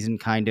last season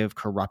kind of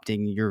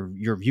corrupting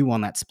your view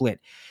on that split.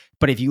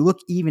 But if you look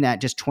even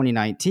at just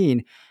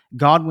 2019,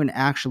 Godwin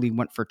actually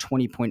went for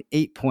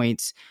 20.8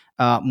 points,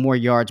 more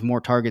yards, more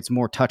targets,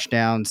 more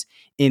touchdowns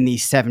in the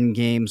 7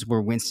 games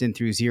where Winston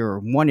threw 0 or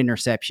 1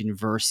 interception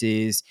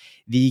versus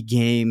the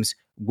games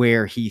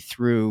where he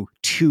threw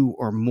 2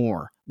 or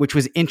more, which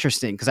was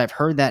interesting because I've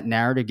heard that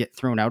narrative get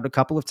thrown out a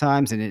couple of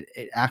times and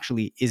it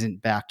actually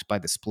isn't backed by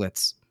the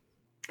splits.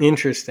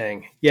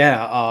 Interesting.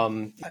 Yeah.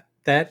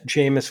 That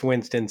Jameis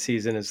Winston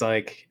season is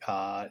like,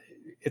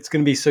 it's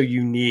going to be so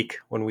unique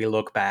when we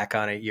look back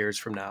on it years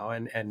from now.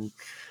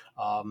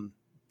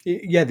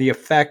 Yeah,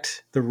 the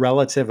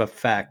relative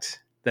effect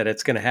that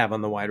it's going to have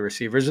on the wide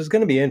receivers is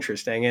going to be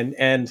interesting.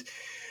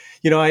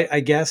 I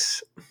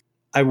guess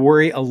I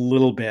worry a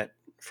little bit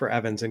for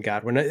Evans and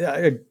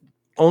Godwin,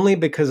 only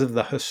because of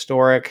the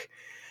historic,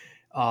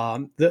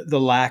 the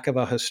lack of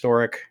a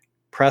historic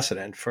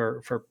precedent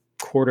for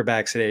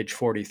quarterbacks at age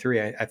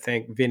 43. I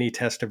think Vinny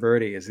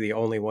Testaverde is the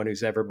only one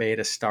who's ever made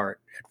a start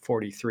at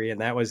 43.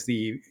 And that was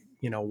the,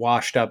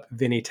 washed up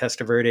Vinny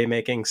Testaverde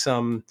making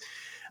some,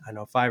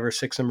 5 or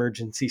 6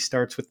 emergency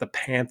starts with the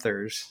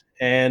Panthers.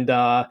 And,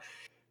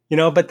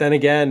 but then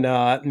again,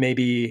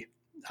 maybe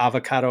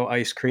avocado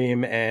ice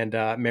cream and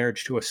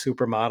marriage to a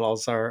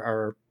supermodels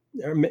are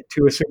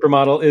to a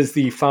supermodel is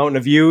the fountain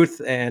of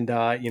youth. And,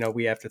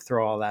 we have to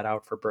throw all that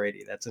out for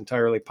Brady. That's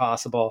entirely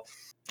possible.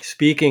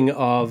 Speaking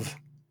of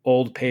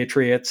old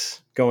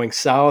Patriots going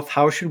south,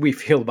 how should we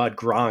feel about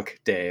Gronk,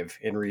 Dave,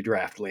 in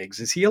redraft leagues?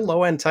 Is he a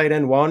low-end tight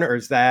end 1, or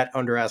is that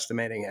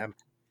underestimating him?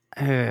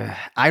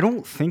 I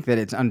don't think that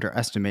it's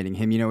underestimating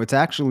him. It's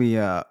actually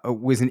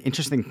was an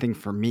interesting thing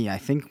for me. I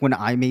think when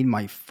I made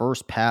my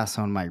first pass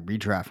on my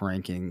redraft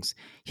rankings,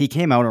 he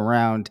came out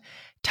around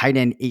tight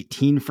end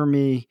 18 for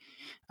me.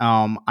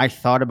 I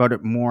thought about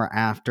it more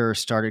after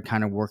started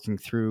kind of working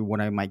through what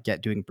I might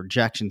get doing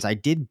projections. I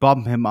did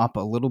bump him up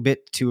a little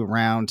bit to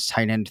around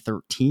tight end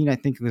 13. I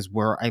think was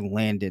where I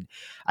landed.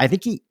 I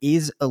think he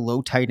is a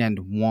low tight end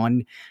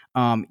 1,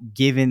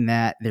 given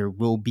that there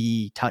will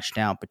be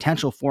touchdown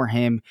potential for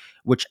him,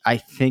 which I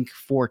think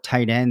for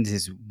tight ends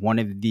is one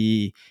of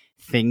the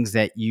things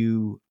that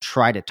you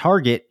try to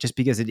target just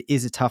because it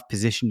is a tough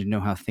position to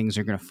know how things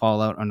are going to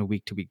fall out on a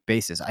week-to-week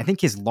basis. I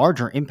think his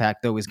larger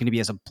impact, though, is going to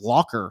be as a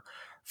blocker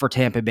for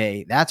Tampa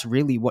Bay. That's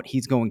really what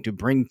he's going to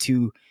bring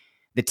to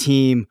the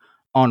team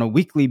on a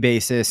weekly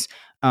basis.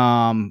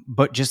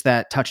 But just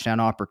that touchdown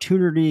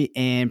opportunity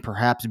and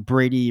perhaps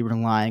Brady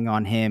relying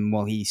on him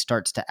while he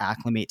starts to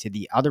acclimate to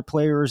the other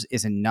players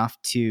is enough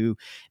to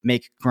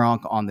make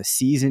Gronk on the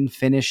season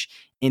finish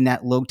in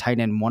that low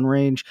tight end 1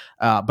 range.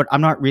 But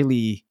I'm not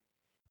really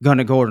going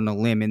to go on a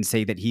limb and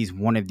say that he's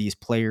one of these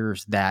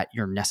players that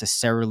you're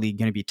necessarily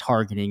going to be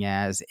targeting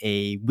as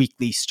a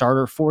weekly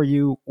starter for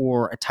you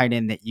or a tight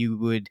end that you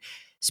would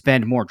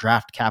spend more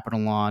draft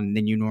capital on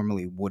than you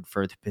normally would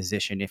for the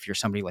position if you're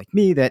somebody like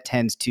me that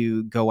tends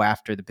to go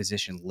after the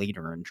position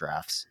later in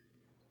drafts.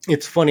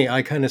 It's funny.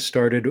 I kind of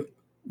started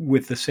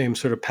with the same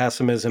sort of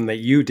pessimism that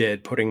you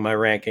did, putting my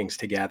rankings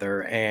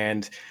together.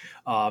 And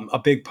a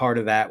big part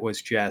of that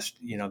was just,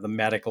 the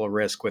medical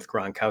risk with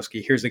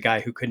Gronkowski. Here's a guy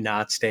who could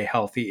not stay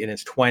healthy in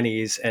his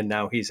 20s, and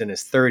now he's in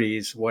his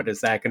 30s. What is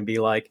that going to be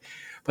like?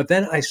 But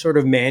then I sort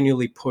of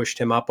manually pushed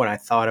him up when I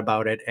thought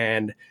about it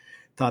and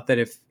thought that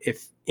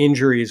if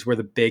injuries were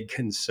the big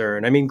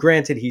concern, I mean,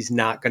 granted, he's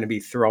not going to be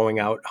throwing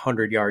out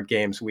 100-yard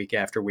games week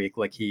after week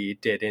like he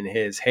did in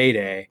his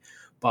heyday.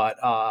 But,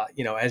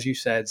 as you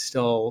said,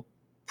 still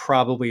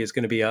probably is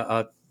going to be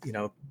a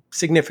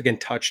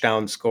significant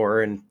touchdown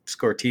scorer and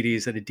score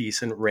TDs at a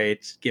decent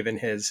rate, given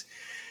his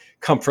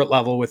comfort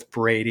level with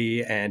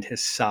Brady and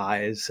his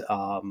size.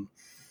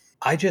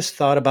 I just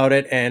thought about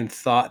it and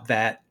thought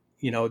that,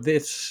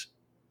 this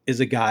is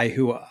a guy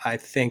who I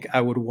think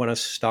I would want to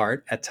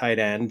start at tight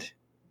end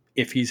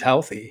if he's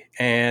healthy.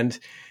 And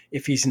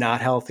if he's not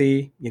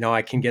healthy,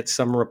 I can get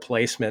some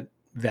replacement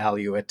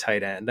value at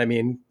tight end. I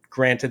mean,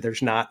 granted,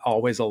 there's not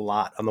always a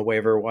lot on the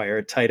waiver wire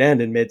at tight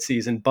end in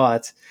midseason,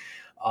 but,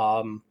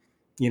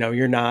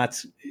 you're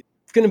not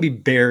going to be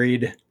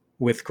buried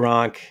with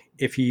Gronk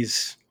if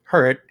he's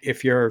hurt,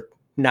 if you're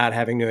not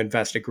having to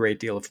invest a great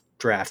deal of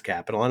draft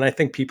capital. And I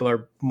think people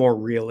are more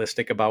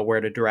realistic about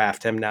where to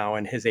draft him now,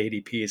 and his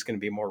ADP is going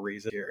to be more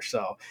reasonable here.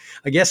 So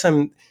I guess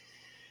I'm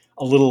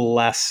a little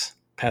less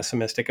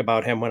pessimistic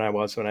about him when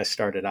I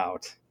started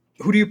out.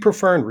 Who do you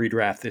prefer in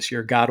redraft this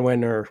year,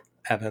 Godwin or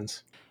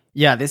Evans?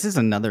 Yeah, this is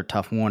another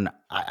tough one.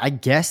 I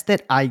guess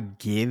that I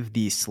give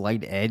the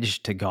slight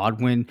edge to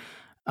Godwin.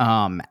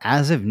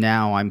 As of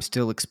now, I'm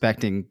still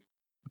expecting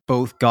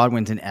both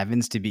Godwin's and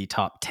Evans to be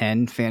top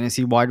 10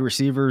 fantasy wide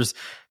receivers,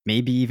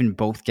 maybe even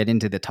both get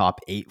into the top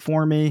 8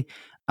 for me.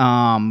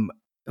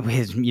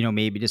 With,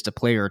 maybe just a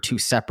player or two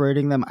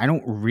separating them. I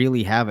don't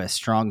really have a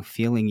strong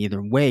feeling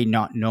either way,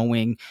 not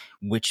knowing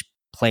which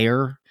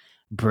player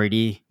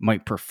Brady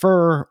might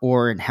prefer,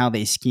 or in how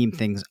they scheme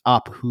things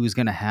up, who's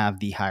going to have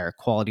the higher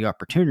quality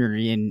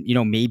opportunity. And,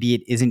 maybe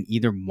it isn't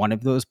either one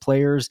of those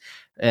players.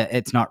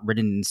 It's not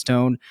written in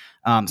stone.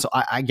 So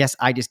I guess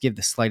I just give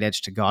the slight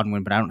edge to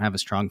Godwin, but I don't have a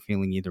strong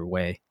feeling either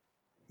way.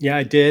 Yeah,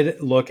 I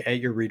did look at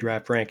your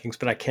redraft rankings,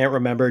 but I can't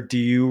remember. Do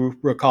you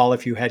recall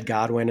if you had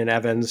Godwin and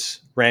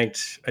Evans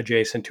ranked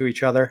adjacent to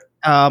each other?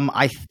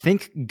 I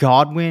think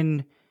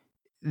Godwin,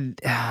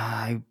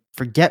 I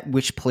forget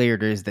which player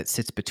it is that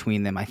sits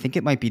between them. I think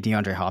it might be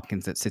DeAndre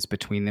Hopkins that sits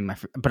between them.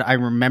 But I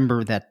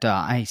remember that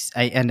I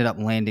ended up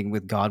landing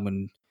with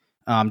Godwin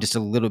just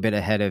a little bit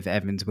ahead of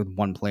Evans with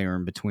one player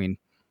in between.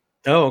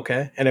 Oh,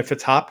 okay. And if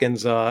it's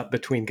Hopkins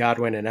between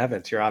Godwin and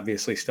Evans, you're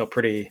obviously still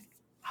pretty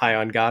high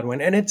on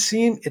Godwin. And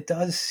it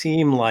does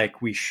seem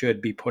like we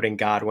should be putting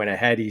Godwin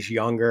ahead. He's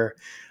younger,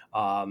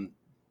 and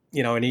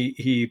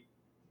he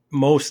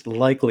most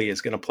likely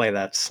is going to play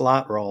that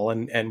slot role.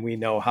 And we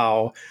know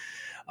how,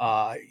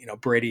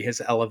 Brady has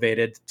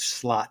elevated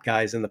slot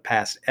guys in the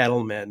past,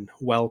 Edelman,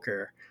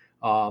 Welker.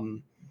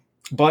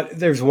 But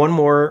there's one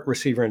more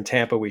receiver in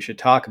Tampa we should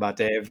talk about,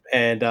 Dave.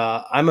 And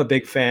I'm a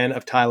big fan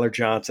of Tyler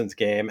Johnson's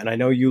game, and I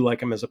know you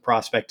like him as a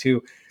prospect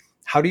too.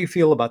 How do you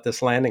feel about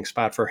this landing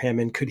spot for him,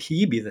 and could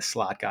he be the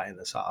slot guy in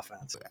this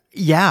offense?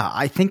 Yeah,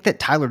 I think that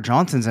Tyler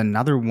Johnson's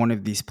another one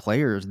of these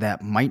players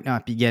that might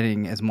not be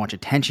getting as much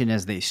attention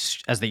as they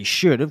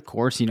should. Of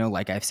course,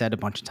 like I've said a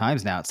bunch of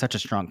times now, it's such a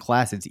strong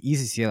class. It's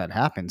easy to see how that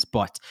happens.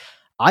 But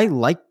I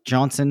like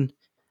Johnson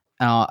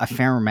a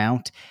fair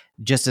amount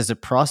just as a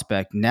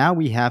prospect. Now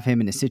we have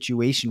him in a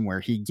situation where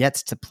he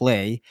gets to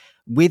play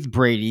with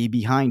Brady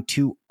behind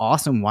two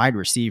awesome wide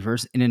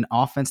receivers in an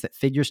offense that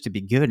figures to be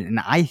good. And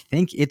I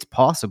think it's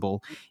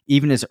possible,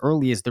 even as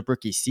early as the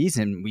rookie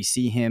season, we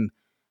see him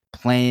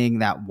playing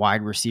that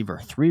wide receiver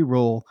 3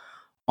 role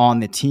on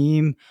the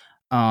team.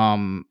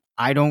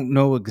 I don't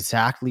know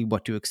exactly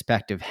what to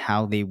expect of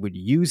how they would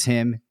use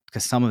him,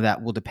 because some of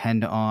that will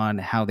depend on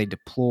how they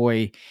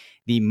deploy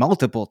the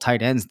multiple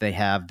tight ends they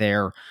have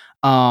there.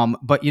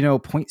 But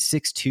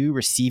 0.62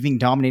 receiving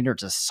dominator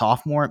as a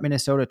sophomore at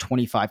Minnesota,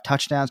 25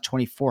 touchdowns,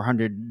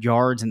 2,400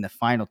 yards in the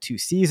final 2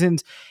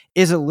 seasons,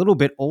 is a little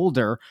bit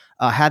older,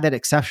 had that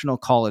exceptional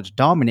college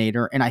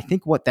dominator. And I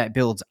think what that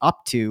builds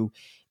up to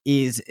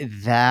is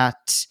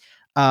that,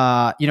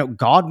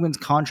 Godwin's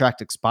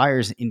contract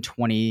expires in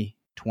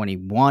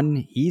 2021.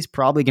 He's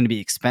probably going to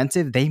be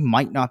expensive. They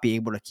might not be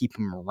able to keep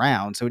him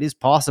around. So it is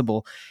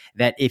possible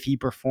that if he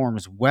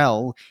performs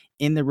well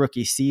in the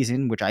rookie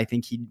season, which I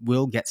think he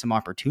will get some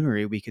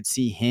opportunity, we could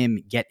see him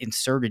get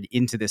inserted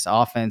into this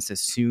offense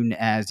as soon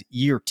as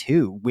year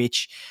 2,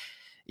 which,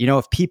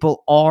 if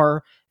people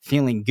are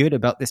feeling good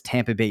about this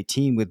Tampa Bay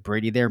team with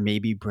Brady there,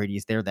 maybe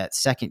Brady's there that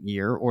second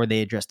year, or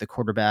they address the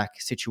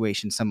quarterback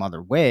situation some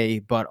other way.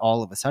 But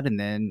all of a sudden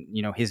then,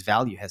 his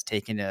value has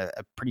taken a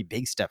pretty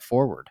big step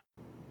forward.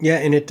 Yeah,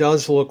 and it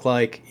does look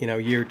like,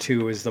 year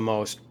 2 is the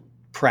most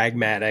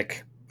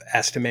pragmatic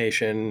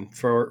estimation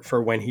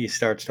for when he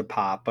starts to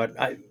pop. But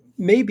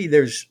maybe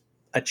there's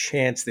a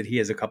chance that he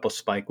has a couple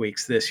spike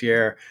weeks this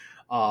year.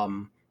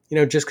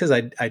 Just because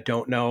I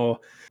don't know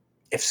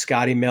if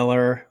Scotty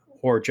Miller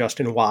or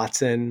Justin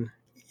Watson,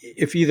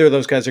 if either of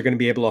those guys are going to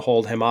be able to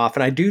hold him off.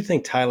 And I do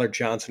think Tyler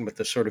Johnson, with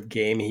the sort of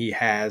game he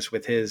has,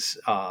 with his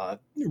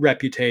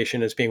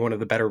reputation as being one of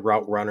the better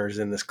route runners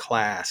in this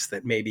class,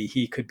 that maybe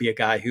he could be a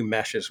guy who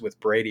meshes with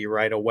Brady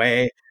right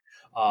away.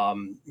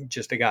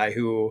 Just a guy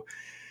who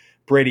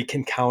Brady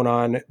can count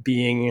on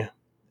being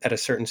at a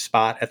certain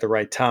spot at the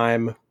right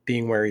time,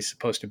 being where he's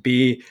supposed to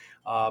be.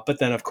 But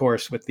then, of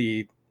course, with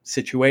the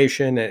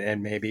situation,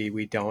 and maybe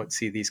we don't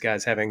see these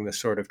guys having the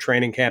sort of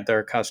training camp they're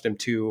accustomed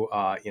to,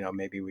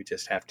 maybe we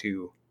just have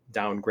to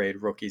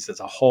downgrade rookies as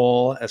a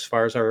whole as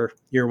far as our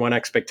year 1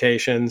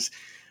 expectations.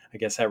 I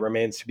guess that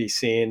remains to be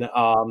seen.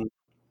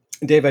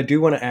 Dave, I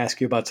do want to ask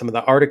you about some of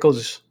the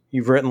articles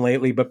you've written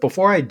lately, but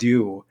before I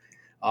do,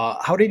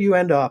 how did you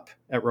end up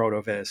at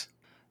RotoViz?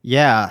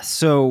 Yeah,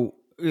 so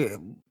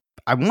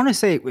I want to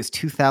say it was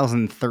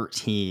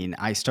 2013.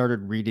 I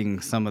started reading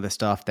some of the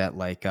stuff that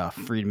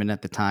Friedman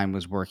at the time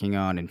was working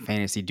on, and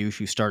Fantasy Douche,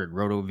 who started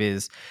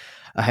RotoViz,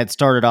 had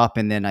started up.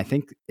 And then I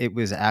think it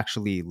was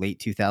actually late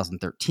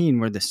 2013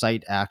 where the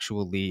site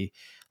actually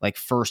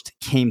first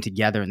came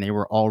together, and they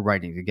were all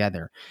writing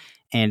together.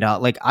 And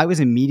I was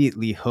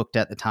immediately hooked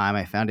at the time.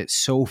 I found it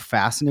so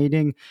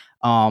fascinating.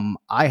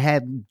 I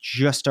had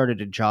just started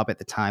a job at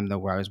the time, though,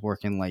 where I was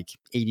working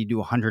 80 to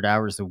 100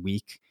 hours a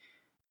week.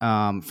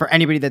 For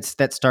anybody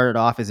that started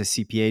off as a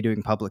CPA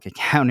doing public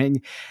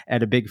accounting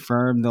at a big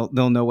firm,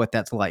 they'll know what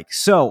that's like.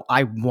 So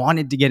I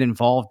wanted to get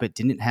involved, but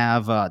didn't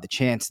have the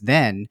chance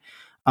then.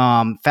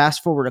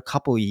 Fast forward a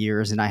couple of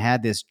years, and I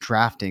had this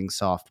drafting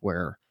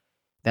software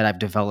that I've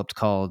developed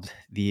called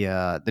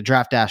the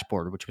draft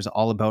dashboard, which was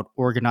all about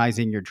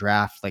organizing your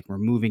draft, like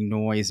removing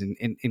noise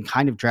and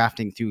kind of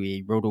drafting through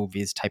a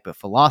RotoViz type of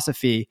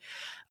philosophy.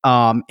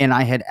 And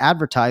I had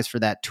advertised for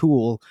that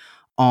tool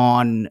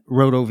on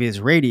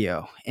RotoViz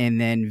Radio.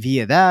 And then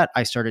via that,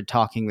 I started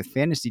talking with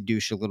Fantasy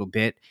Douche a little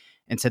bit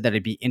and said that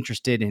I'd be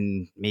interested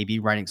in maybe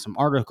writing some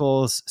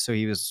articles. So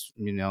he was,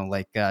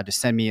 like, just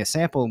send me a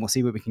sample and we'll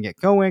see what we can get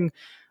going.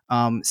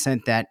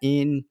 Sent that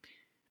in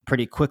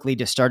pretty quickly,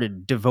 just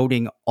started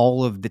devoting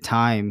all of the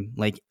time,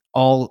 like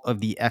all of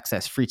the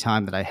excess free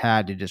time that I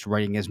had, to just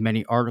writing as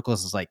many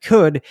articles as I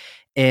could.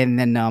 And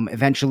then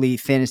eventually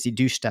Fantasy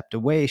Douche stepped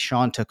away.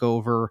 Sean took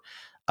over.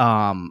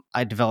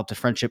 I developed a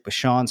friendship with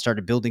Sean,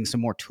 started building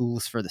some more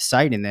tools for the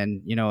site. And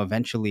then,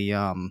 eventually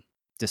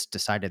just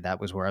decided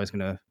that was where I was going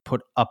to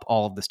put up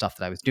all of the stuff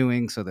that I was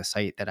doing. So the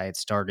site that I had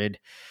started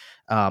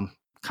kind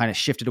of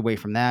shifted away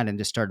from that and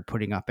just started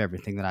putting up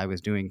everything that I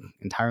was doing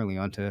entirely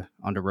onto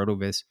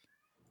RotoViz.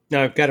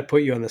 Now I've got to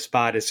put you on the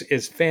spot.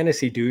 Is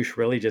Fantasy Douche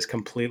really just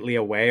completely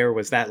away, or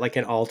was that like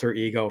an alter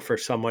ego for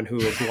someone who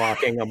is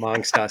walking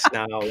amongst us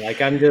now?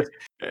 Like I'm just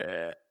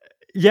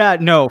Yeah,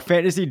 no,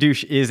 Fantasy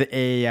Douche is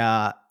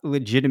a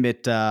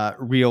legitimate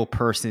real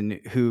person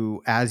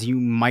who, as you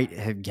might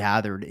have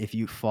gathered if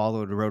you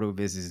followed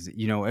RotoViz, is,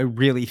 a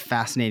really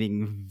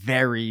fascinating,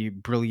 very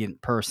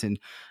brilliant person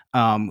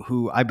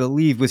who I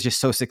believe was just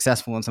so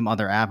successful in some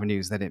other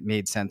avenues that it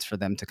made sense for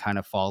them to kind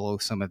of follow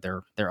some of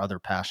their other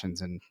passions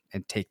and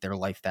take their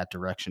life that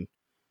direction.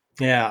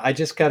 yeah. I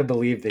just got to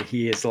believe that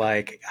he is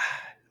like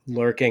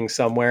lurking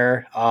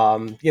somewhere.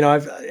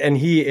 And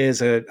he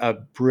is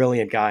a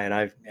brilliant guy, and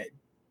I've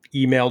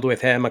emailed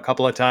with him a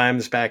couple of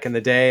times back in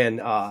the day,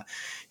 and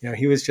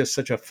he was just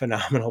such a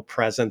phenomenal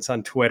presence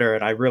on Twitter,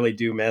 and I really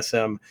do miss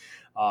him.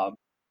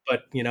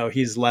 But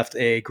he's left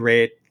a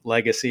great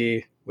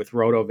legacy with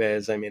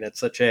RotoViz. I mean, it's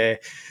such an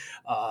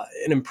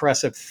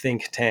impressive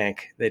think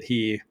tank that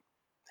he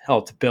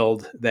helped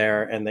build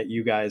there, and that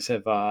you guys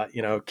have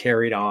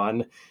carried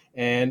on.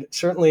 And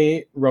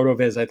certainly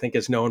RotoViz, I think,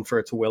 is known for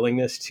its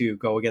willingness to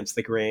go against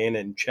the grain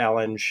and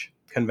challenge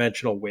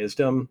conventional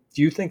wisdom.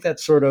 Do you think that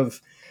sort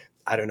of,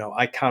 I don't know,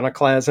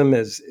 iconoclasm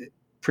is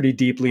pretty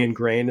deeply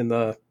ingrained in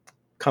the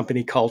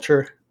company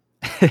culture?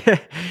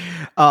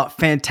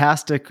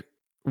 Fantastic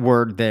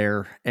word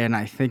there. And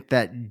I think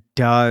that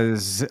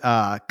does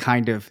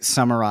kind of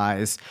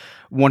summarize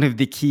one of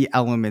the key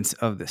elements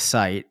of the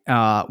site,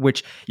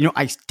 which,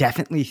 I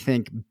definitely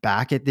think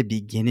back at the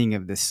beginning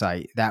of the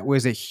site, that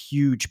was a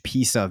huge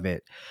piece of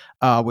it,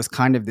 was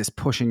kind of this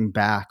pushing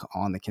back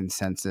on the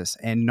consensus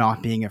and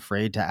not being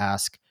afraid to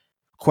ask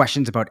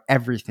questions about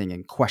everything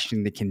and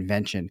question the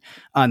convention.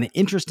 The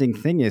interesting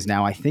thing is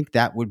now I think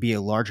that would be a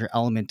larger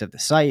element of the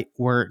site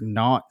were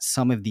not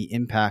some of the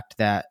impact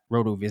that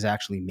RotoViz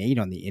actually made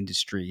on the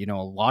industry. A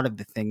lot of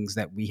the things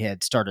that we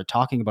had started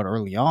talking about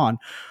early on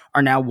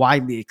are now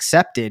widely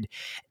accepted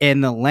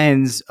in the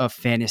lens of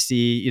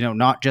fantasy,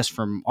 not just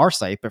from our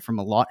site, but from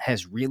a lot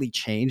has really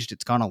changed.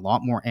 It's gone a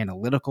lot more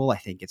analytical. I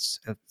think it's,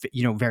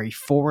 very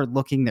forward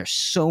looking. There's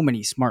so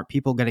many smart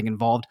people getting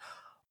involved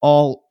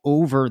all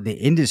over the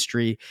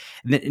industry.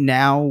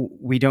 Now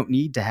we don't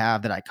need to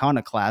have that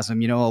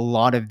iconoclasm. A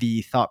lot of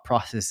the thought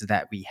processes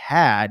that we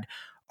had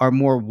are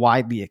more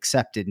widely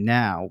accepted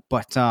now.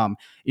 But,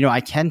 I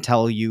can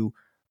tell you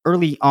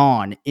early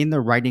on in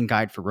the writing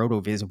guide for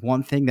RotoViz,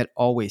 one thing that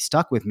always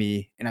stuck with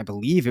me, and I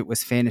believe it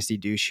was Fantasy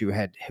Douche who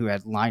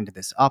had lined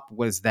this up,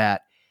 was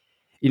that,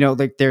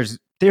 like there's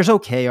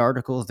okay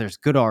articles, there's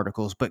good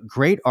articles, but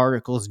great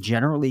articles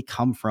generally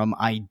come from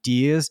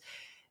ideas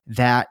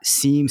that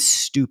seem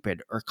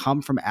stupid or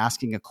come from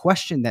asking a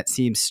question that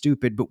seems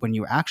stupid, but when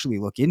you actually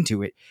look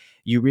into it,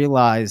 you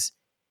realize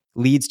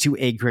leads to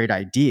a great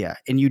idea.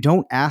 And you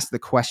don't ask the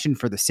question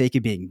for the sake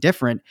of being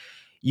different.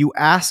 You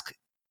ask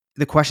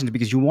the questions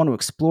because you want to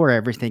explore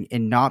everything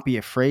and not be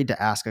afraid to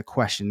ask a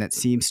question that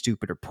seems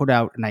stupid or put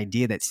out an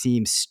idea that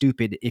seems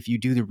stupid if you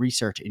do the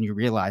research and you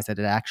realize that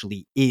it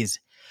actually is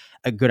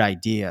a good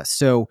idea.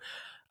 So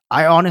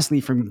I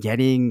honestly, from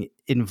getting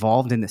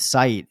involved in the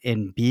site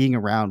and being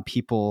around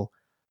people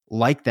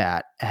like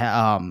that,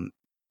 when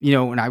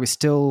I was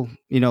still,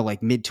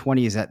 like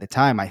mid-20s at the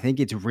time, I think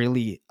it's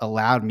really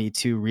allowed me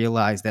to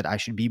realize that I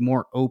should be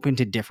more open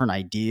to different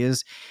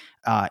ideas,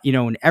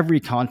 in every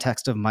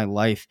context of my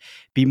life,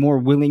 be more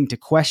willing to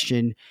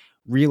question,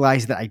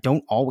 realize that I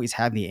don't always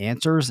have the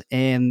answers,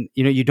 and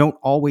you don't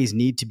always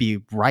need to be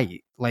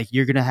right. Like,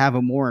 you're going to have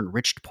a more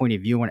enriched point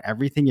of view on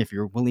everything if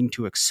you're willing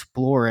to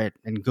explore it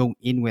and go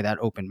in with that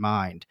open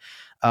mind.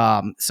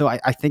 So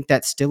I think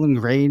that's still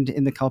ingrained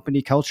in the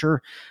company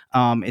culture.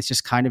 It's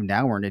just kind of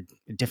now we're in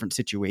a different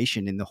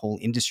situation in the whole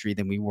industry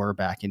than we were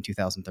back in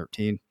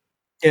 2013.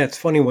 Yeah, it's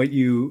funny what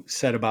you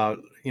said about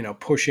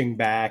pushing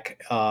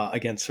back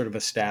against sort of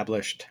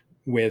established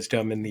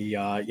wisdom and the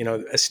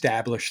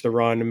establish the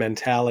run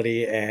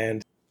mentality,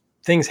 and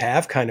things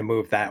have kind of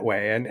moved that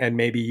way, and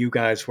maybe you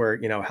guys were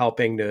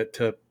helping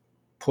to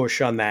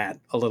push on that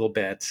a little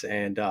bit.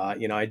 And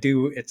I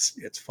do.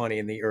 It's funny,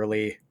 in the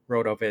early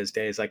RotoViz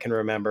days, I can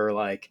remember,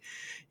 like,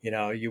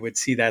 you would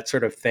see that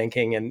sort of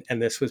thinking,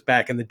 and this was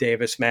back in the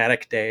Davis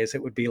Maddock days.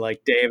 It would be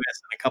like Davis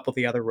and a couple of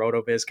the other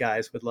RotoViz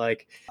guys would,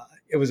 like,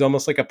 it was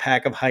almost like a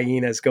pack of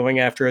hyenas going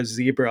after a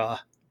zebra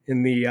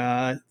in the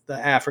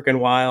African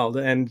wild,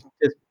 and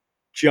just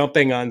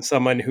jumping on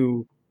someone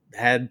who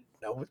had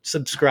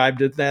subscribed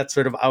to that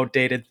sort of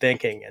outdated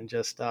thinking, and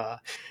just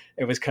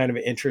it was kind of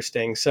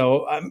interesting.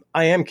 So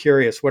I am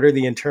curious, what are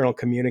the internal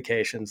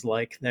communications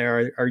like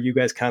there? Are you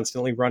guys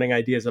constantly running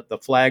ideas up the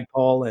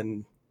flagpole?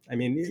 And I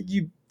mean,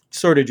 you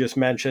sort of just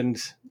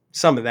mentioned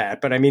some of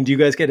that, but I mean, do you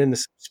guys get into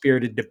some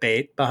spirited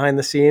debate behind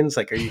the scenes?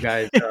 Like, are you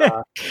guys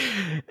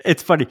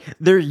It's funny.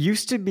 There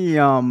used to be,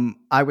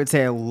 I would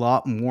say, a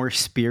lot more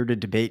spirited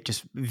debate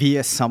just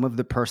via some of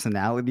the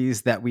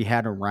personalities that we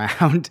had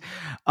around.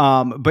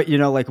 But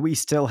like we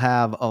still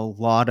have a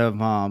lot of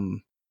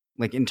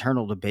like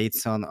internal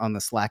debates on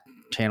the Slack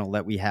channel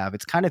that we have.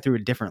 It's kind of through a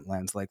different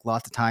lens. Like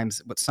lots of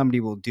times, what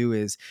somebody will do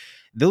is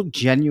they'll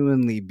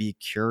genuinely be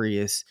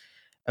curious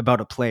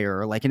about a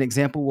player. Like an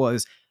example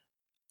was,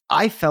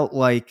 I felt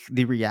like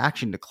the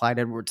reaction to Clyde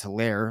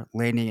Edwards-Helaire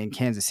landing in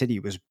Kansas City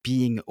was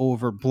being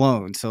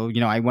overblown. So,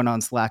 I went on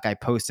Slack, I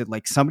posted,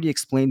 like, somebody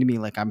explained to me,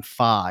 like, I'm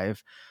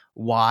 5,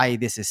 why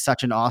this is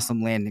such an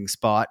awesome landing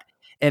spot.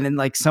 And then,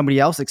 like, somebody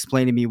else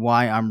explained to me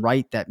why I'm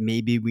right, that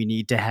maybe we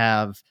need to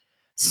have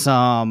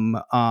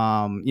some,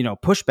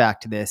 pushback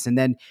to this. And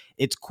then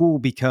it's cool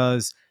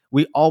because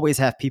we always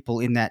have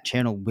people in that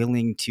channel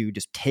willing to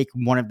just take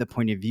one of the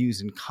point of views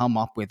and come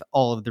up with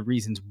all of the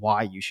reasons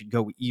why you should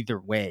go either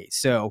way.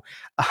 So,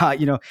 I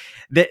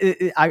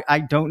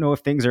don't know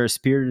if things are as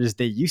spirited as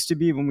they used to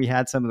be when we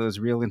had some of those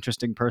real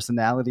interesting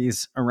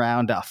personalities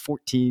around.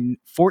 14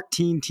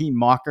 team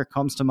Mocker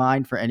comes to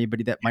mind for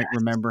anybody that might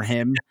remember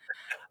him.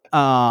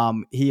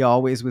 He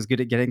always was good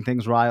at getting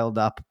things riled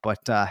up,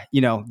 but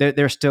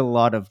there's still a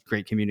lot of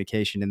great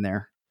communication in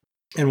there.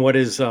 And what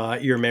is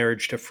your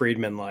marriage to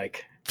Friedman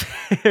like?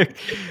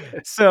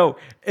 So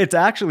it's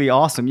actually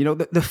awesome.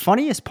 The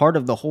funniest part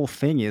of the whole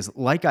thing is,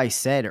 like I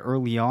said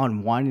early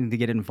on, wanting to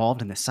get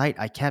involved in the site,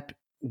 I kept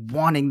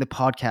wanting the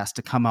podcast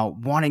to come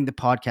out, for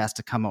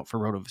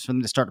RotoViz, for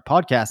them to start a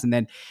podcast. And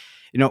then,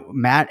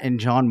 Matt and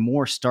John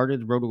Moore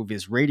started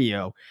RotoViz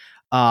Radio.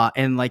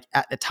 And like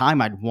at the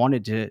time I'd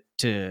wanted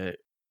to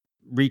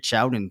reach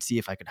out and see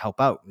if I could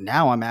help out.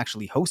 Now I'm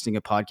actually hosting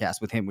a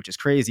podcast with him, which is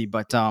crazy.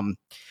 But,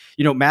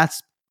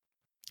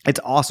 it's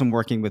awesome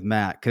working with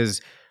Matt because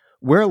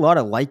we're a lot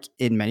alike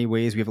in many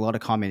ways. We have a lot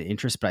of common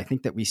interests, but I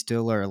think that we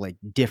still are like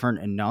different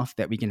enough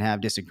that we can have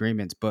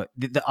disagreements. But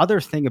the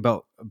other thing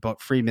about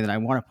Friedman that I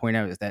want to point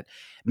out is that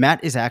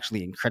Matt is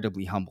actually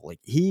incredibly humble. Like,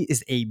 he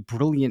is a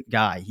brilliant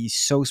guy. He's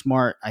so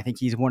smart. I think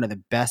he's one of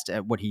the best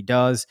at what he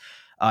does.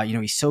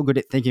 He's so good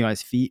at thinking on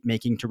his feet,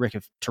 making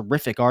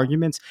terrific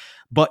arguments,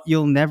 but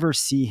you'll never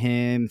see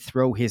him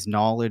throw his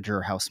knowledge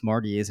or how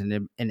smart he is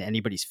in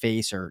anybody's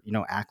face, or,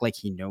 act like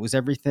he knows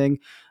everything.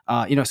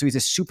 So he's a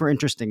super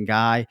interesting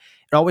guy.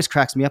 It always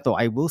cracks me up though.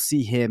 I will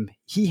see him.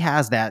 He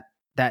has that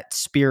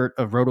spirit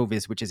of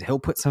RotoViz, which is he'll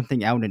put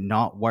something out and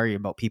not worry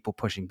about people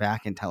pushing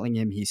back and telling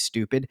him he's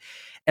stupid.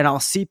 And I'll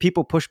see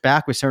people push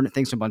back with certain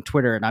things from on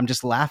Twitter, and I'm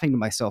just laughing to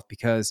myself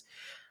because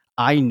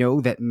I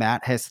know that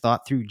Matt has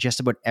thought through just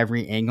about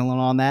every angle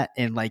on that,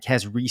 and like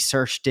has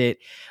researched it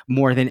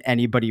more than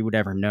anybody would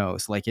ever know.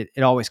 So like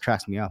it always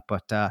cracks me up.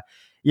 But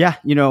yeah,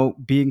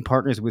 being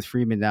partners with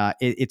Freeman,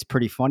 it's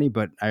pretty funny,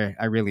 but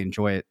I really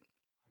enjoy it.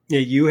 Yeah,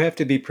 you have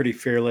to be pretty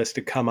fearless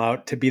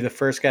to be the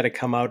first guy to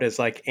come out as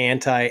like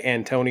anti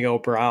Antonio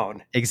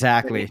Brown.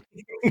 Exactly.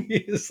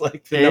 He's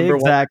like the number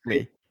one.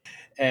 Exactly.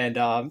 And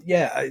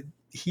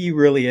he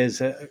really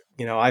is.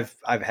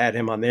 I've had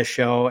him on this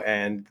show,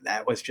 and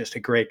that was just a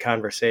great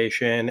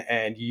conversation.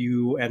 And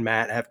you and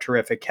Matt have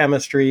terrific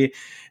chemistry,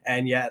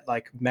 and yet,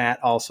 like,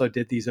 Matt also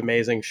did these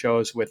amazing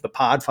shows with the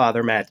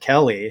Podfather Matt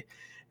Kelly,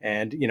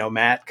 and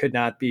Matt could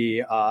not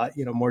be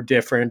more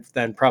different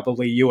than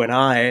probably you and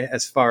I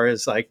as far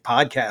as like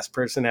podcast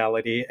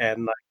personality,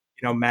 and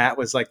like, Matt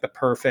was like the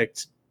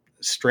perfect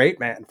straight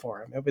man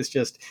for him. It was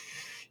just.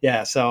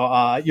 Yeah,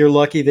 so you're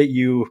lucky that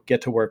you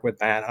get to work with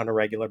Matt on a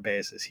regular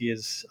basis. He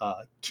is a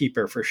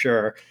keeper for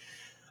sure.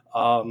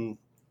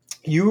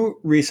 You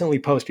recently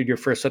posted your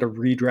first set of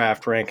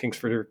redraft rankings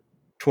for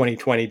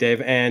 2020, Dave,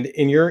 and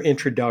in your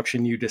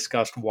introduction, you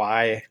discussed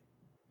why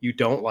you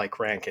don't like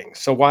rankings.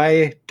 So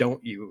why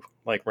don't you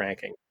like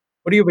ranking?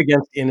 What do you have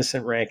against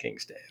innocent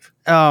rankings, Dave?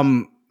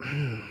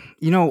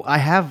 I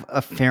have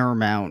a fair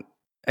amount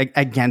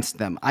against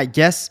them, I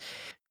guess.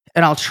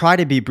 And I'll try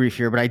to be brief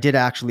here, but I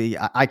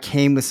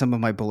came with some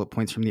of my bullet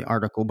points from the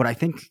article, but I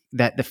think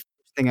that the first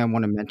thing I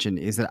want to mention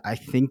is that I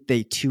think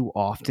they too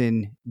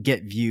often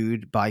get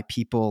viewed by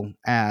people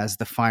as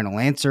the final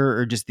answer,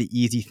 or just the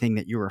easy thing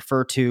that you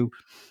refer to.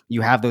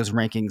 You have those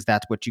rankings,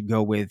 that's what you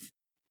go with,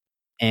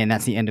 and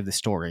that's the end of the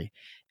story.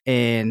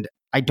 And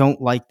I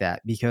don't like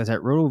that because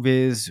at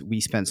RotoViz,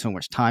 we spend so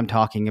much time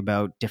talking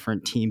about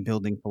different team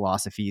building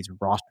philosophies,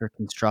 roster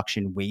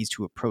construction, ways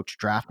to approach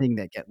drafting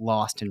that get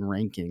lost in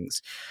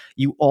rankings.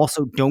 You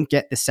also don't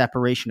get the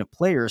separation of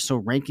players,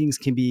 so rankings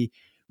can be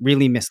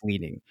really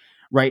misleading,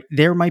 right?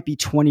 There might be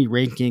 20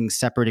 rankings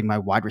separating my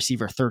wide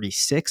receiver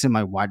 36 and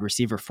my wide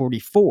receiver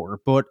 44,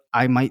 but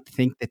I might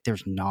think that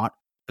there's not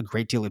a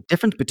great deal of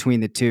difference between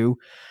the two.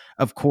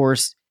 Of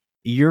course,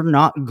 you're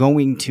not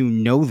going to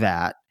know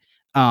that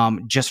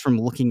just from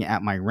looking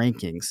at my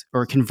rankings.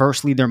 Or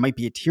conversely, there might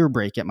be a tier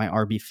break at my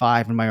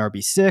RB5 and my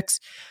RB6,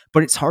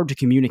 but it's hard to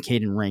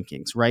communicate in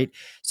rankings, right?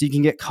 So you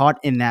can get caught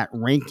in that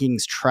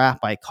rankings trap,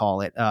 I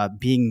call it,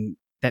 being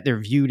that they're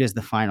viewed as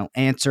the final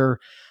answer.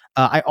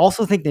 I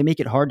also think they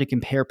make it hard to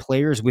compare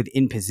players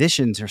within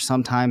positions or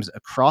sometimes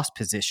across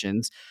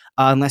positions,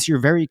 unless you're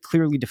very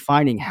clearly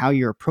defining how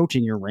you're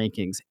approaching your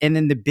rankings. And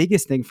then the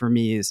biggest thing for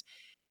me is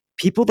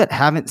people that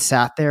haven't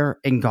sat there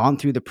and gone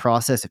through the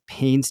process of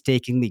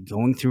painstakingly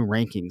going through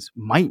rankings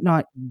might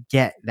not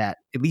get that.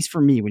 At least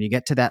for me, when you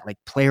get to that like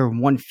player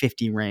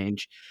 150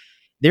 range,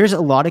 there's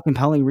a lot of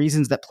compelling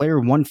reasons that player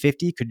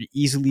 150 could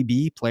easily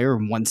be player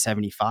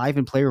 175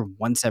 and player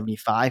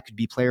 175 could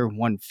be player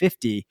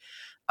 150.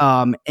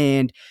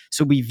 And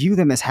so we view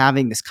them as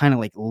having this kind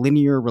of like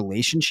linear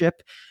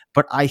relationship.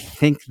 But I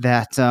think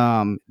that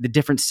the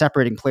difference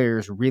separating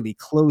players really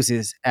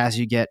closes as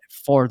you get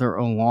farther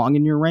along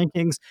in your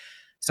rankings.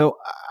 So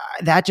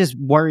that just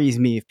worries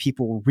me if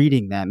people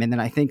reading them. And then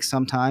I think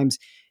sometimes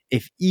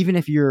if even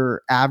if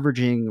you're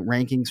averaging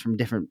rankings from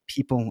different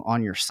people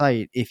on your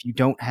site, if you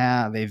don't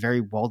have a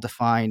very well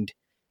defined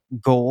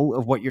goal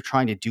of what you're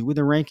trying to do with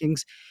the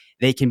rankings,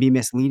 they can be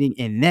misleading.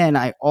 And then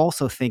I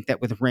also think that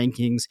with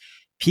rankings,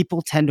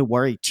 people tend to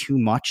worry too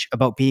much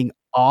about being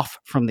off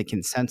from the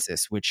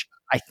consensus, which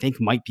I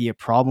think might be a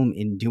problem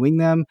in doing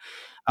them.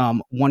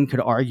 One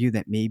could argue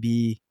that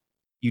maybe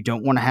you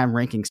don't want to have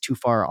rankings too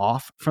far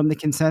off from the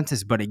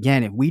consensus. But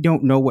again, if we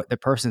don't know what the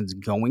person's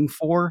going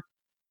for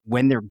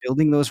when they're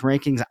building those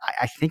rankings,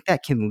 I think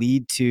that can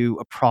lead to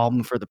a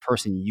problem for the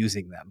person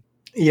using them.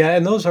 Yeah,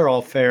 and those are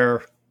all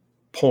fair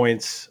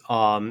points.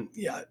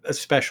 Yeah,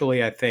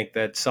 especially I think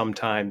that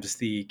sometimes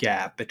the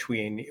gap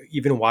between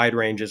even wide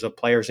ranges of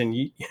players, and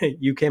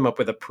you came up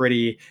with a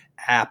pretty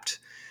apt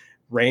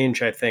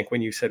range, I think,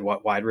 when you said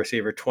what wide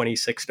receiver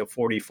 26 to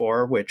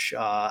 44, which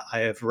I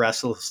have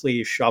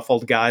restlessly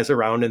shuffled guys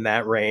around in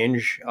that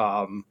range.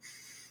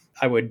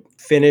 I would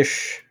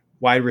finish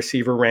wide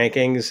receiver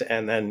rankings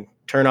and then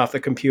turn off the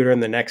computer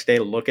and the next day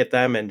look at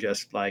them and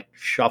just like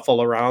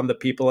shuffle around the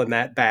people in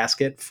that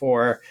basket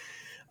for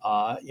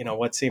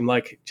what seemed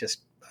like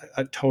just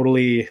a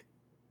totally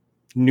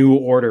new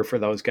order for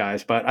those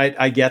guys. But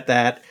I get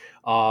that.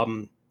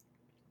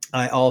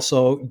 I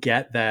also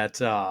get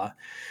that,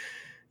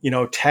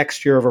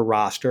 texture of a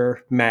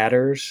roster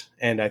matters.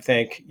 And I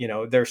think,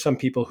 there's some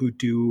people who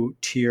do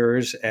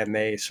tiers and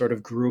they sort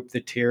of group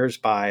the tiers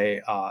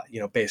by,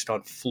 based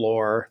on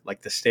floor,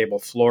 like the stable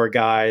floor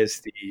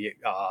guys, the,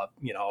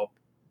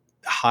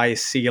 high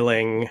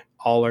ceiling,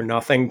 all or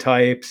nothing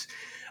types.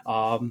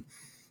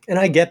 And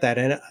I get that.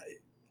 And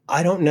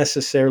I don't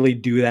necessarily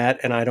do that.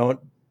 And I don't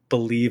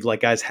believe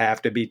like guys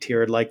have to be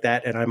tiered like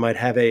that. And I might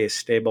have a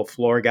stable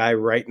floor guy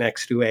right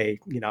next to a,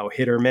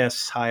 hit or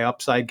miss high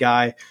upside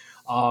guy.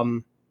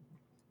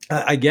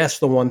 I guess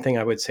the one thing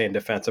I would say in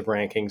defensive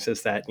rankings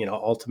is that,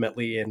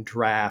 ultimately in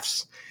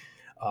drafts,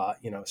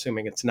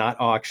 assuming it's not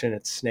auction,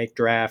 it's snake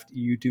draft,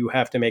 you do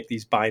have to make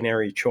these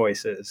binary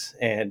choices.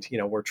 And,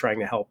 we're trying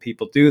to help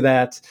people do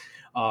that.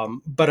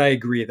 But I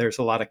agree, there's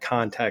a lot of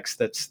context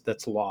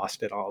that's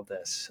lost in all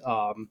this.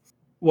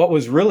 What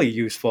was really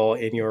useful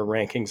in your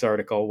rankings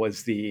article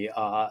was the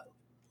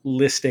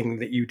listing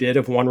that you did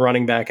of one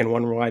running back and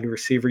one wide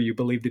receiver you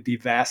believe to be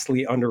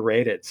vastly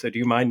underrated. So do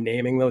you mind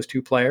naming those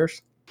two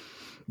players?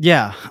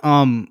 Yeah.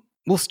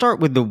 We'll start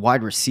with the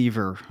wide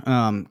receiver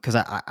because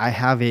I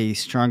have a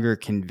stronger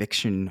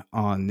conviction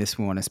on this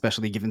one,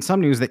 especially given some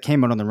news that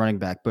came out on the running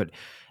back. But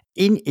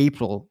in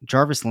April,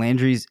 Jarvis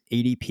Landry's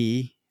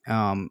ADP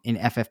in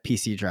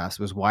FFPC drafts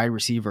was wide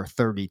receiver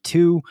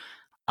 32.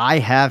 I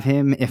have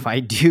him, if I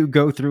do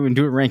go through and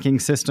do a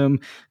ranking system,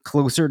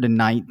 closer to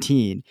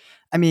 19.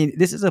 I mean,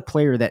 this is a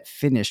player that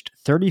finished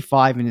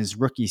 35 in his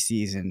rookie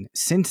season.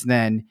 Since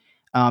then,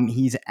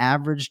 he's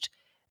averaged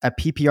a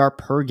PPR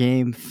per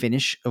game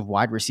finish of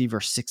wide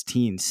receiver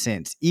 16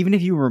 since. Even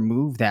if you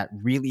remove that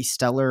really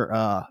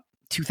stellar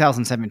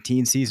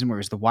 2017 season where he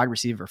was the wide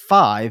receiver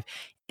 5,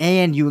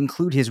 and you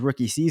include his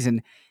rookie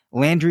season,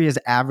 Landry has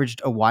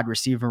averaged a wide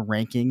receiver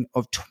ranking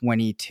of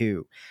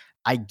 22.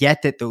 I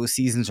get that those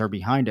seasons are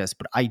behind us,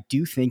 but I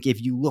do think if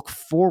you look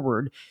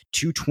forward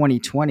to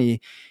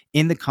 2020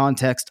 in the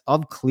context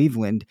of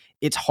Cleveland,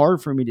 it's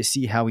hard for me to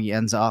see how he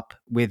ends up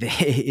with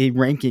a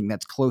ranking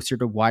that's closer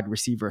to wide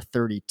receiver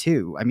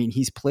 32. I mean,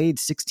 he's played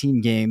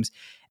 16 games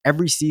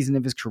every season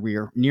of his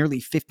career,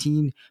 nearly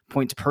 15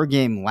 points per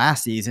game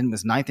last season,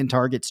 was 9th in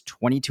targets,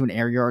 22 in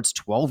air yards,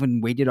 12 in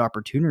weighted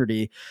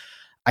opportunity.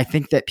 I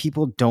think that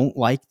people don't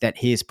like that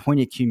his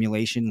point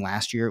accumulation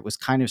last year, it was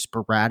kind of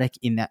sporadic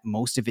in that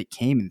most of it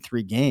came in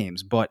 3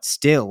 games, but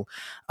still,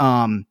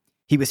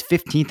 he was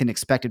 15th in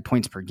expected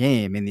points per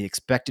game, and the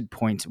expected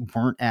points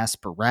weren't as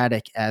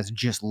sporadic as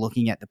just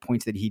looking at the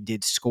points that he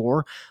did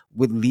score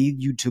would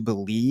lead you to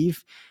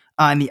believe.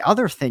 And the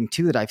other thing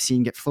too that I've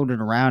seen get floated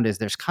around is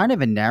there's kind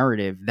of a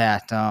narrative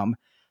that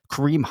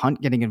Kareem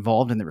Hunt getting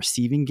involved in the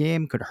receiving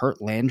game could hurt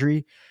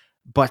Landry,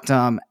 but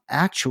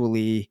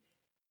actually,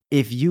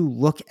 if you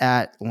look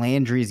at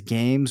Landry's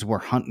games where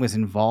Hunt was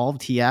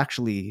involved, he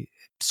actually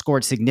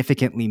scored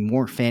significantly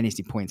more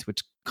fantasy points,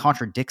 which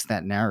contradicts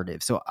that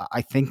narrative. So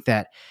I think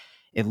that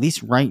at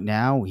least right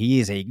now, he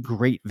is a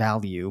great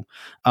value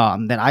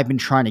that I've been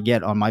trying to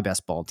get on my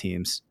best ball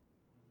teams.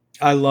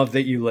 I love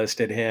that you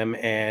listed him,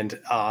 and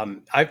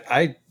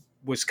I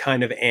was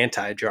kind of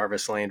anti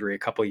Jarvis Landry a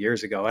couple of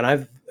years ago, and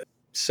I've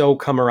so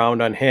come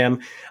around on him.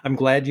 I'm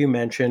glad you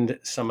mentioned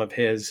some of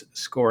his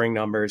scoring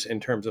numbers in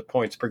terms of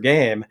points per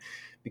game,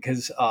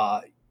 because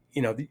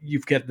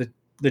you've got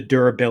the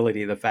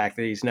durability, the fact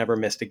that he's never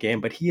missed a game,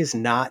 but he is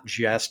not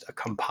just a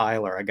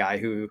compiler, a guy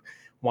who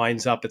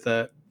winds up at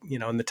the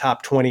in the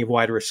top 20 of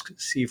wide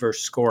receivers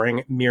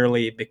scoring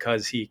merely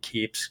because he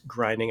keeps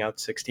grinding out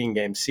 16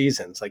 game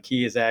seasons. Like,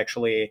 he is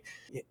actually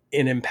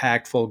an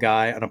impactful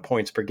guy on a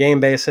points per game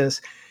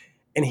basis.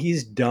 And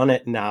he's done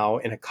it now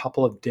in a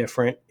couple of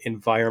different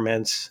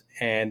environments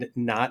and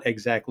not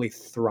exactly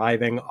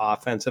thriving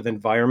offensive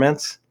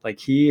environments. Like,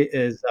 he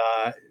is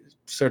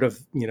sort of,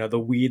 the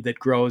weed that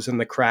grows in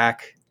the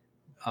crack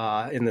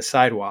in the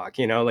sidewalk,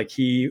 like,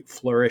 he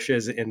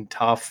flourishes in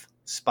tough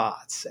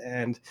spots.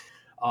 And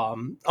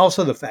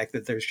also the fact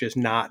that there's just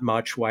not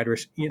much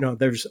there's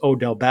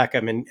Odell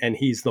Beckham, and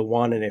he's the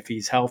one. And if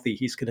he's healthy,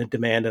 he's going to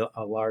demand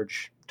a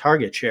large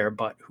target share.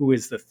 But who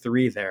is the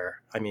 3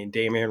 there? I mean,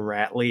 Damian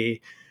Ratley,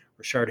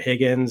 Rashard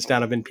Higgins,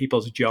 Donovan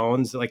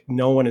Peoples-Jones, like,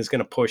 no one is going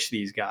to push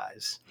these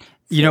guys.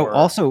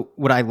 Also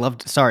what I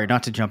loved, sorry,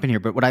 not to jump in here,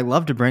 but what I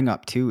love to bring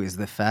up too is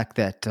the fact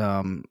that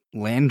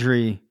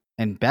Landry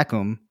and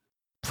Beckham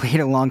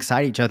played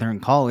alongside each other in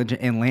college,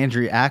 and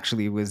Landry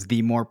actually was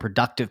the more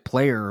productive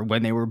player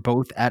when they were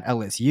both at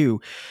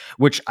LSU,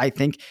 which I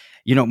think,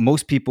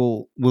 most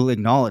people will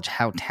acknowledge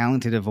how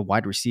talented of a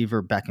wide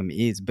receiver Beckham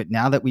is. But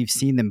now that we've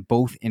seen them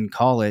both in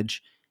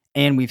college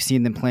and we've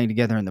seen them playing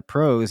together in the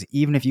pros,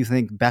 even if you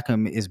think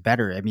Beckham is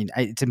better, I mean,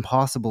 it's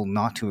impossible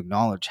not to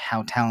acknowledge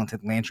how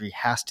talented Landry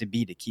has to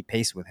be to keep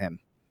pace with him.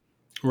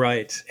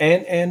 Right.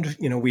 And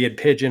we had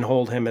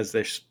pigeonholed him as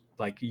this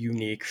like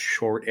unique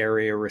short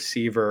area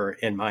receiver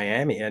in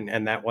Miami,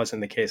 and that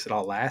wasn't the case at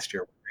all last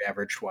year. We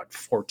averaged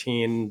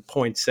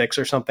 14.6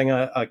 or something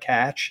a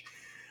catch.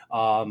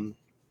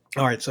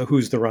 All right, so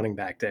who's the running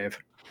back, Dave?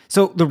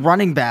 So the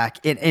running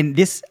back, and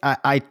this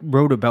I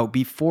wrote about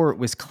before it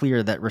was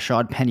clear that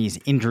Rashad Penny's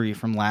injury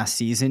from last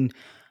season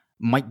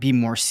might be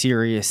more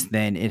serious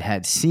than it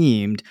had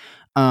seemed.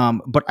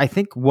 But I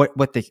think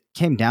what they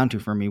came down to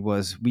for me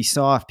was, we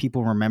saw, if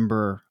people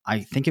remember,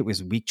 I think it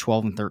was week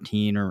 12 and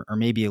 13 or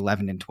maybe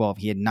 11 and 12,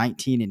 he had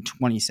 19 and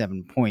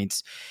 27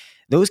 points.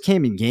 Those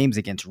came in games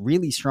against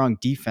really strong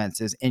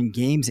defenses and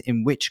games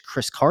in which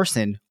Chris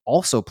Carson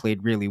also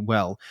played really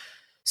well.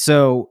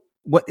 So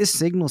what this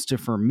signals to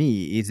for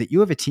me is that you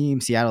have a team,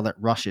 Seattle, that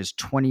rushes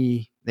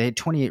 20, they had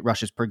 28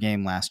 rushes per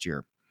game last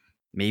year.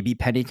 Maybe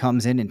Penny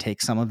comes in and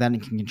takes some of that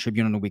and can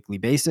contribute on a weekly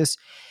basis.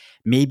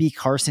 Maybe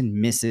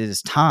Carson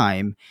misses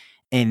time,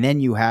 and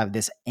then you have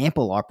this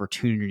ample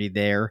opportunity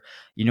there.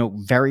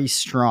 Very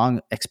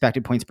strong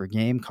expected points per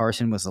game.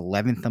 Carson was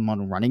 11th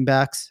among running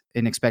backs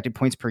in expected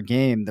points per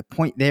game. The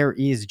point there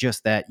is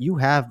just that you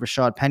have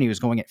Rashad Penny, who's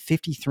going at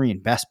 53 in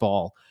best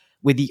ball,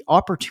 with the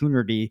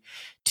opportunity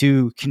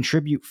to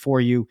contribute for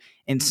you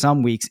in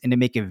some weeks and to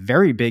make a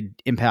very big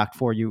impact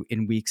for you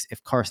in weeks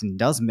if Carson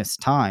does miss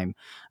time.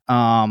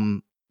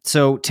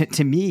 So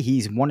to me,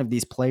 he's one of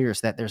these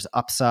players that there's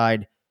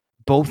upside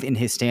both in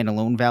his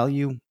standalone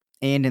value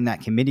and in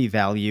that committee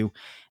value.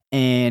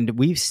 And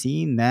we've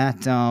seen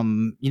that,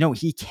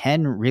 he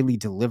can really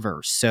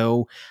deliver.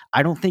 So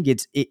I don't think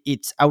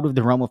it's out of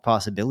the realm of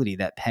possibility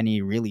that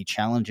Penny really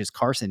challenges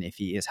Carson if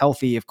he is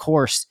healthy. Of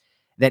course,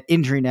 that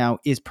injury now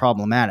is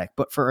problematic,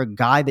 but for a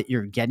guy that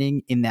you're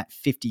getting in that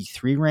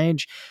 53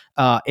 range,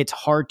 it's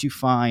hard to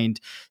find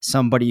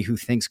somebody who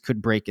thinks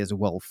could break as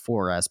well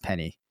for as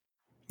Penny.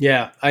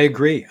 Yeah, I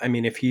agree. I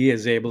mean, if he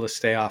is able to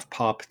stay off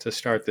PUP to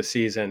start the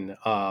season,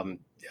 I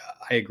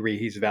agree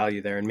he's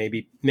value there. And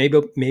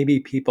maybe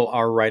people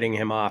are writing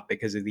him off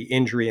because of the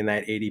injury, and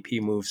that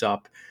ADP moves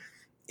up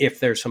if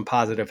there's some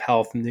positive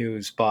health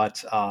news.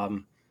 But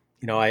I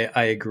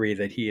agree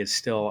that he is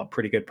still a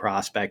pretty good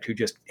prospect who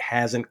just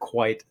hasn't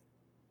quite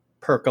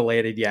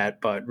percolated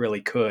yet, but really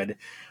could.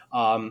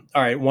 All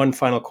right, one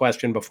final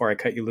question before I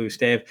cut you loose,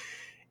 Dave.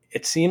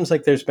 It seems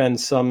like there's been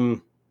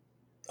some,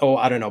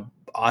 I don't know,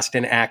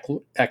 Austin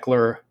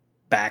Eckler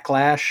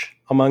backlash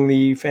among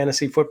the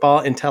fantasy football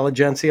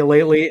intelligentsia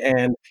lately.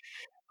 And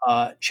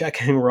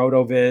checking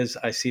RotoViz,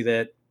 I see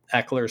that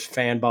Eckler's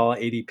fan ball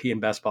ADP and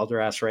best ball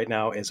drafts right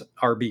now is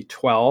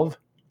RB12.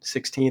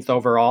 16th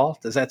overall.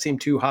 Does that seem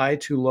too high,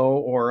 too low,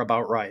 or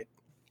about right?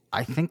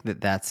 I think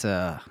that that's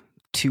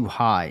too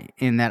high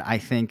in that I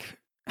think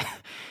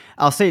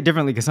I'll say it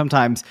differently because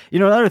sometimes,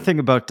 another thing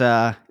about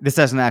this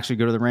doesn't actually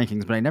go to the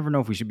rankings, but I never know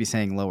if we should be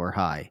saying low or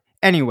high.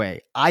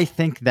 Anyway, I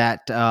think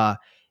that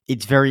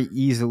it's very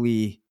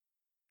easily,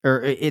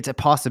 or it's a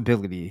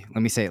possibility,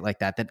 let me say it like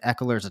that, that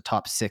Eckler is a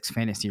top 6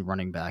 fantasy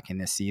running back in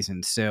this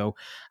season. So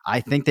I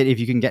think that if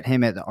you can get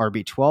him at the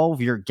RB12,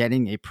 you're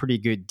getting a pretty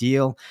good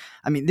deal.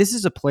 I mean, this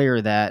is a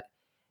player that,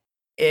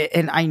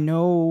 and I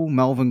know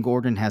Melvin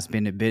Gordon has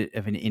been a bit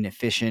of an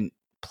inefficient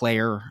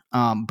player,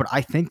 but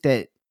I think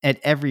that at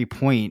every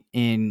point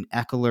in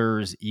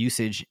Eckler's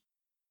usage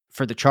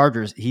for the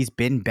Chargers, he's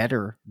been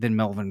better than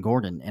Melvin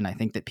Gordon. And I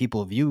think that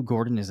people view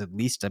Gordon as at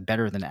least a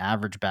better than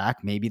average back.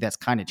 Maybe that's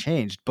kind of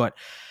changed. But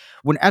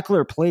when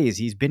Eckler plays,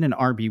 he's been an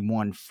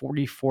RB1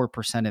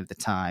 44% of the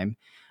time.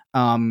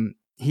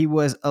 He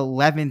was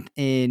 11th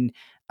in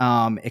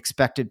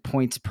expected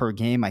points per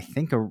game, I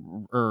think,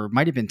 or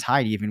might have been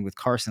tied even with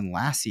Carson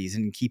last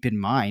season. Keep in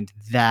mind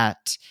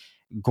that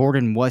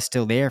Gordon was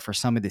still there for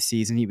some of the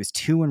season. He was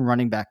 2 in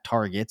running back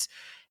targets,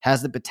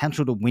 has the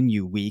potential to win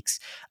you weeks.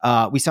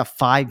 We saw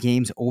 5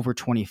 games over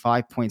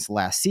 25 points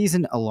last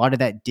season. A lot of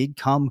that did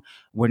come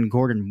when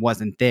Gordon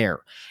wasn't there.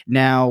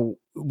 Now,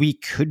 we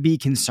could be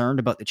concerned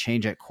about the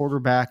change at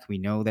quarterback. We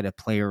know that a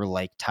player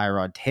like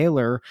Tyrod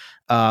Taylor,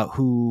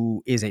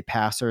 who is a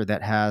passer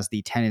that has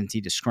the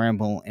tendency to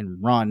scramble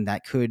and run,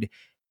 that could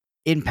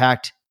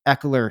impact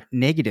Eckler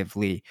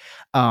negatively.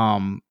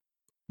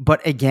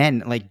 But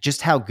again, like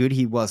just how good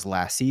he was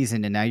last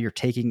season, and now you're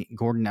taking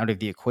Gordon out of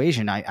the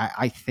equation.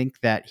 I think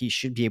that he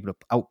should be able to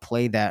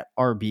outplay that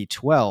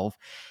RB12.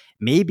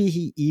 Maybe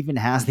he even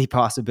has the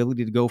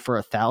possibility to go for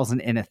 1,000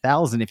 and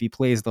 1,000 if he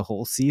plays the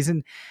whole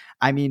season.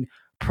 I mean,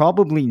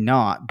 probably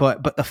not.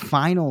 But the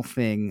final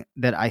thing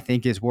that I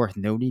think is worth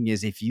noting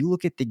is if you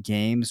look at the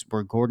games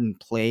where Gordon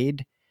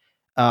played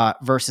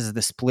versus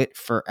the split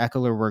for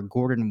Eckler where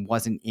Gordon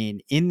wasn't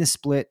in the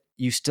split,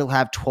 you still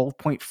have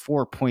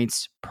 12.4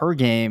 points per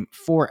game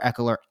for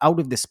Eckler. Out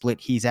of the split,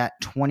 he's at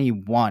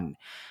 21.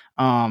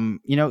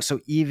 So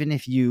even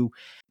if you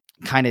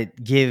kind of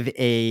give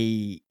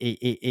a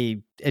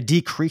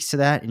decrease to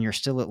that and you're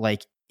still at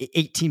like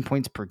 18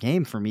 points per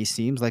game, for me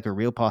seems like a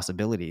real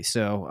possibility.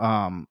 So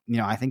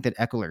I think that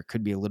Eckler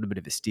could be a little bit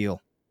of a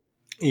steal.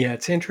 Yeah,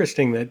 it's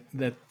interesting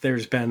that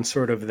there's been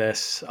sort of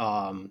this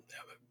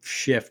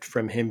shift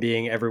from him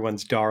being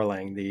everyone's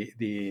darling,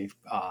 the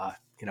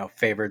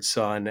favored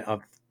son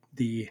of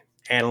the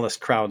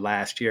analyst crowd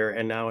last year,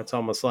 and now it's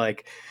almost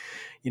like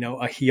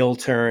a heel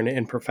turn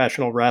in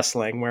professional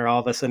wrestling where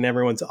all of a sudden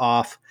everyone's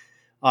off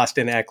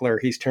Austin Eckler.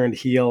 He's turned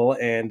heel,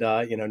 and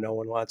no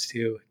one wants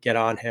to get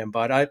on him.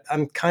 But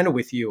I'm kind of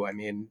with you. I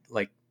mean,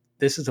 like,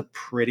 this is a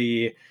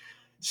pretty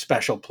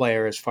special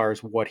player as far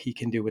as what he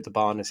can do with the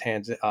ball in his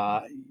hands,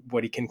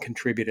 what he can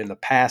contribute in the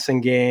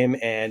passing game,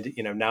 and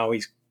now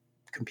he's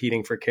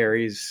competing for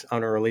carries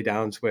on early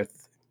downs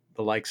with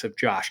the likes of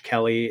Josh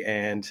Kelly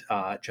and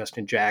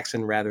Justin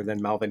Jackson rather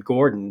than Melvin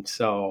Gordon.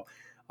 So,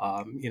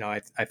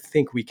 I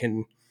think we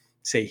can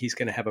say he's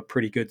going to have a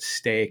pretty good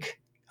stake,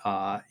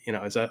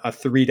 as a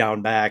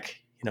 3-down back.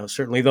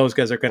 Certainly those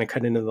guys are going to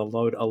cut into the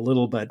load a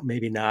little, but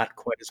maybe not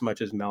quite as much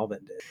as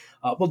Melvin did.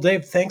 Well,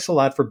 Dave, thanks a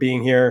lot for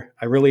being here.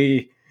 I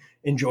really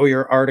enjoy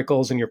your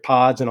articles and your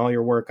pods and all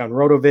your work on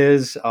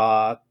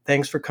RotoViz.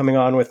 Thanks for coming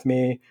on with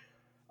me.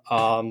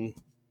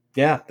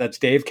 That's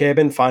Dave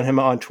Cabin. Find him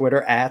on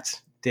Twitter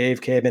at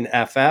Dave Cabin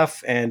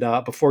FF. And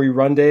before you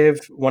run,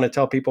 Dave, want to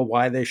tell people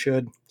why they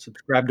should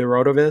subscribe to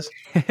RotoViz?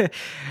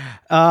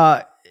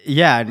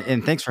 Yeah,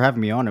 and thanks for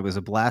having me on. It was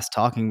a blast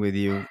talking with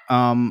you.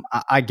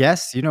 I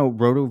guess,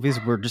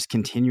 RotoViz, we're just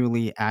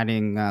continually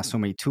adding so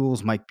many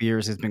tools. Mike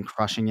Beers has been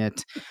crushing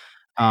it.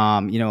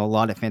 A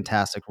lot of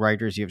fantastic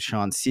writers. You have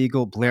Sean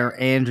Siegel, Blair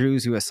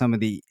Andrews, who has some of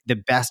the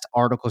best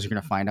articles you're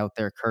going to find out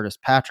there. Curtis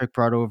Patrick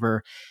brought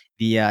over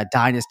the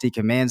Dynasty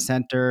Command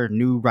Center.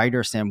 New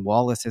writer Sam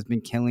Wallace has been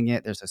killing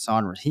it. There's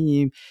Hassan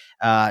Rahim,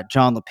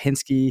 John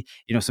Lipinski,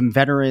 some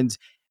veterans.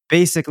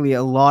 Basically,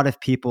 a lot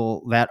of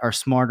people that are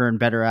smarter and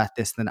better at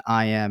this than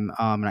I am.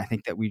 And I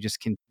think that we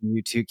just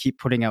continue to keep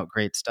putting out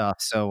great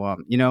stuff. So,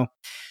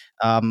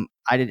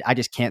 I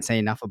just can't say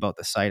enough about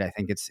the site. I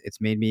think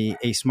it's made me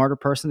a smarter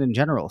person in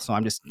general. So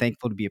I'm just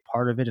thankful to be a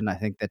part of it. And I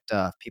think that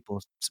if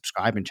people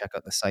subscribe and check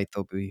out the site,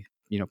 they'll be,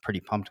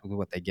 pretty pumped with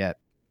what they get.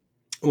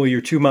 Well,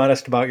 you're too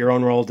modest about your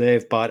own role,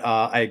 Dave, but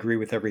I agree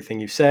with everything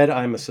you said.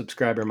 I'm a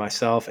subscriber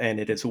myself, and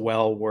it is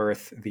well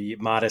worth the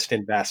modest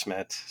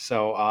investment.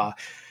 So,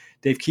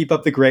 Dave, keep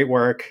up the great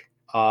work.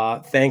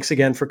 Thanks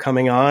again for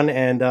coming on,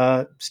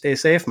 and stay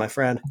safe, my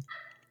friend.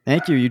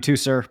 Thank you. You too,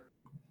 sir.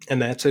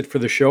 And that's it for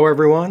the show,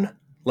 everyone.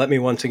 Let me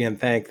once again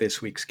thank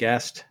this week's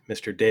guest,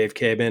 Mr. Dave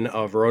Cabin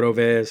of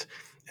RotoViz.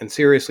 And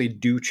seriously,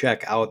 do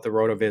check out the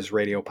RotoViz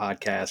radio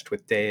podcast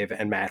with Dave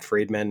and Matt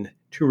Friedman,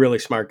 two really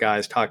smart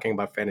guys talking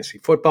about fantasy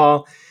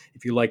football.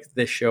 If you like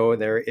this show,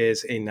 there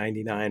is a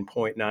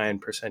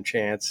 99.9%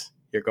 chance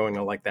you're going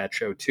to like that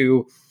show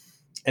too.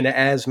 And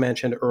as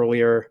mentioned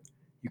earlier,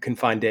 You can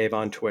find Dave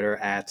on Twitter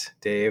at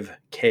Dave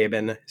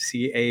Caban,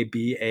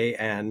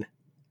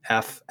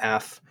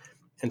 CABANFF.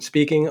 And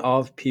speaking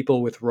of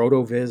people with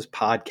RotoViz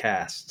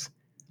podcasts,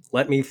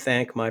 let me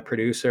thank my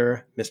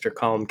producer, Mr.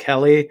 Colm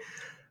Kelly.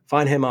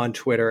 Find him on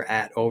Twitter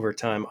at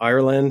Overtime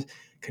Ireland.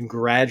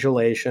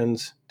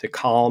 Congratulations to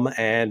Colm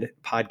and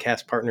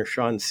podcast partner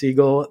Sean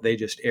Siegel. They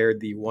just aired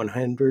the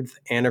 100th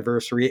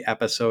anniversary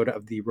episode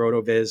of the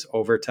RotoViz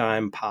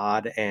Overtime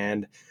pod,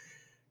 and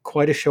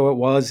quite a show it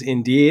was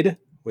indeed,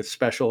 with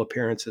special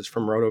appearances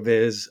from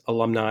RotoViz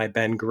alumni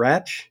Ben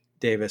Gretsch,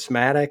 Davis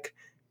Maddock,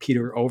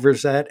 Peter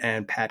Overzet,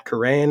 and Pat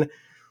Kerrane,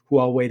 who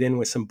all weighed in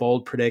with some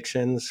bold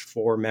predictions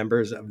for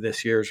members of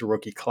this year's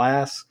rookie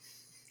class.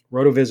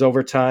 RotoViz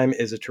Overtime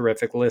is a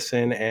terrific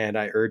listen, and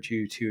I urge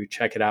you to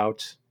check it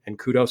out. And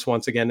kudos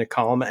once again to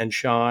Colm and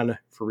Sean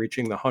for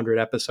reaching the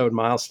 100-episode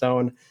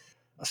milestone.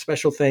 A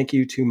special thank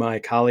you to my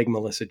colleague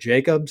Melissa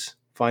Jacobs.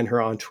 Find her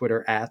on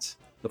Twitter at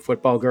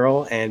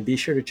TheFootballGirl, and be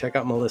sure to check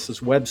out Melissa's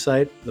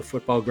website,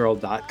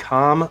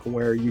 thefootballgirl.com,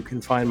 where you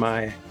can find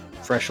my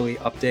freshly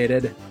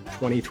updated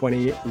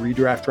 2020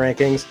 redraft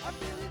rankings.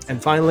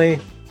 And finally,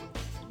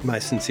 my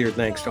sincere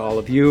thanks to all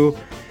of you.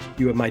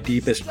 You have my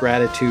deepest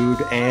gratitude,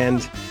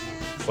 and,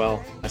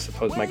 well, I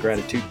suppose my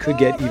gratitude could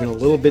get even a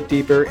little bit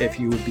deeper if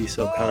you would be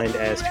so kind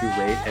as to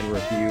rate and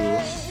review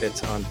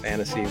Fits on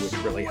Fantasy, which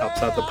really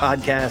helps out the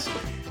podcast.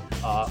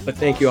 But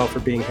thank you all for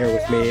being here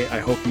with me. I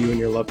hope you and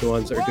your loved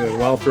ones are doing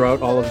well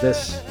throughout all of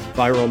this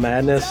viral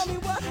madness.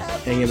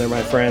 Hang in there,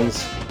 my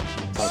friends.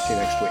 Talk to you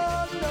next week.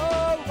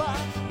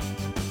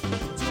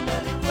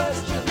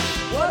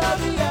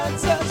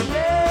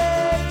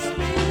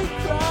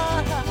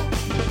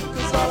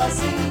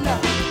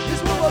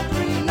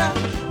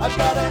 I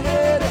got a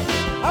headache,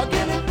 how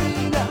can it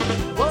be now?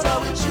 What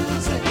are we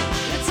choosing?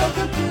 It's so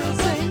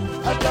confusing.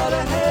 I got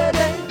a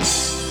headache.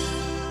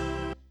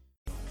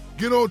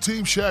 Get on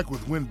Team Shaq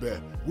with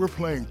WinBet. We're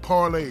playing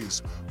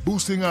parlays,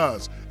 boosting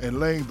odds, and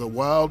laying the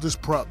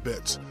wildest prop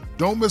bets.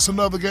 Don't miss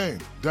another game.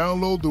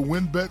 Download the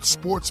WinBet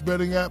sports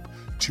betting app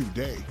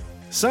today.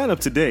 Sign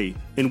up today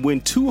and win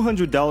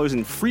 $200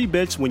 in free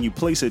bets when you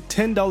place a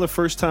 $10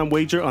 first-time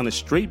wager on a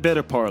straight bet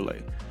or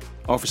parlay.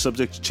 Offer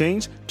subject to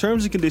change.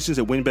 Terms and conditions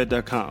at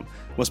winbet.com.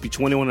 Must be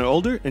 21 or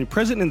older and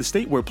present in the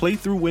state where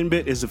playthrough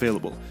WinBet is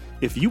available.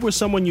 If you or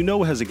someone you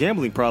know has a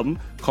gambling problem,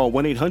 call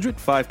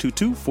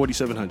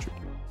 1-800-522-4700.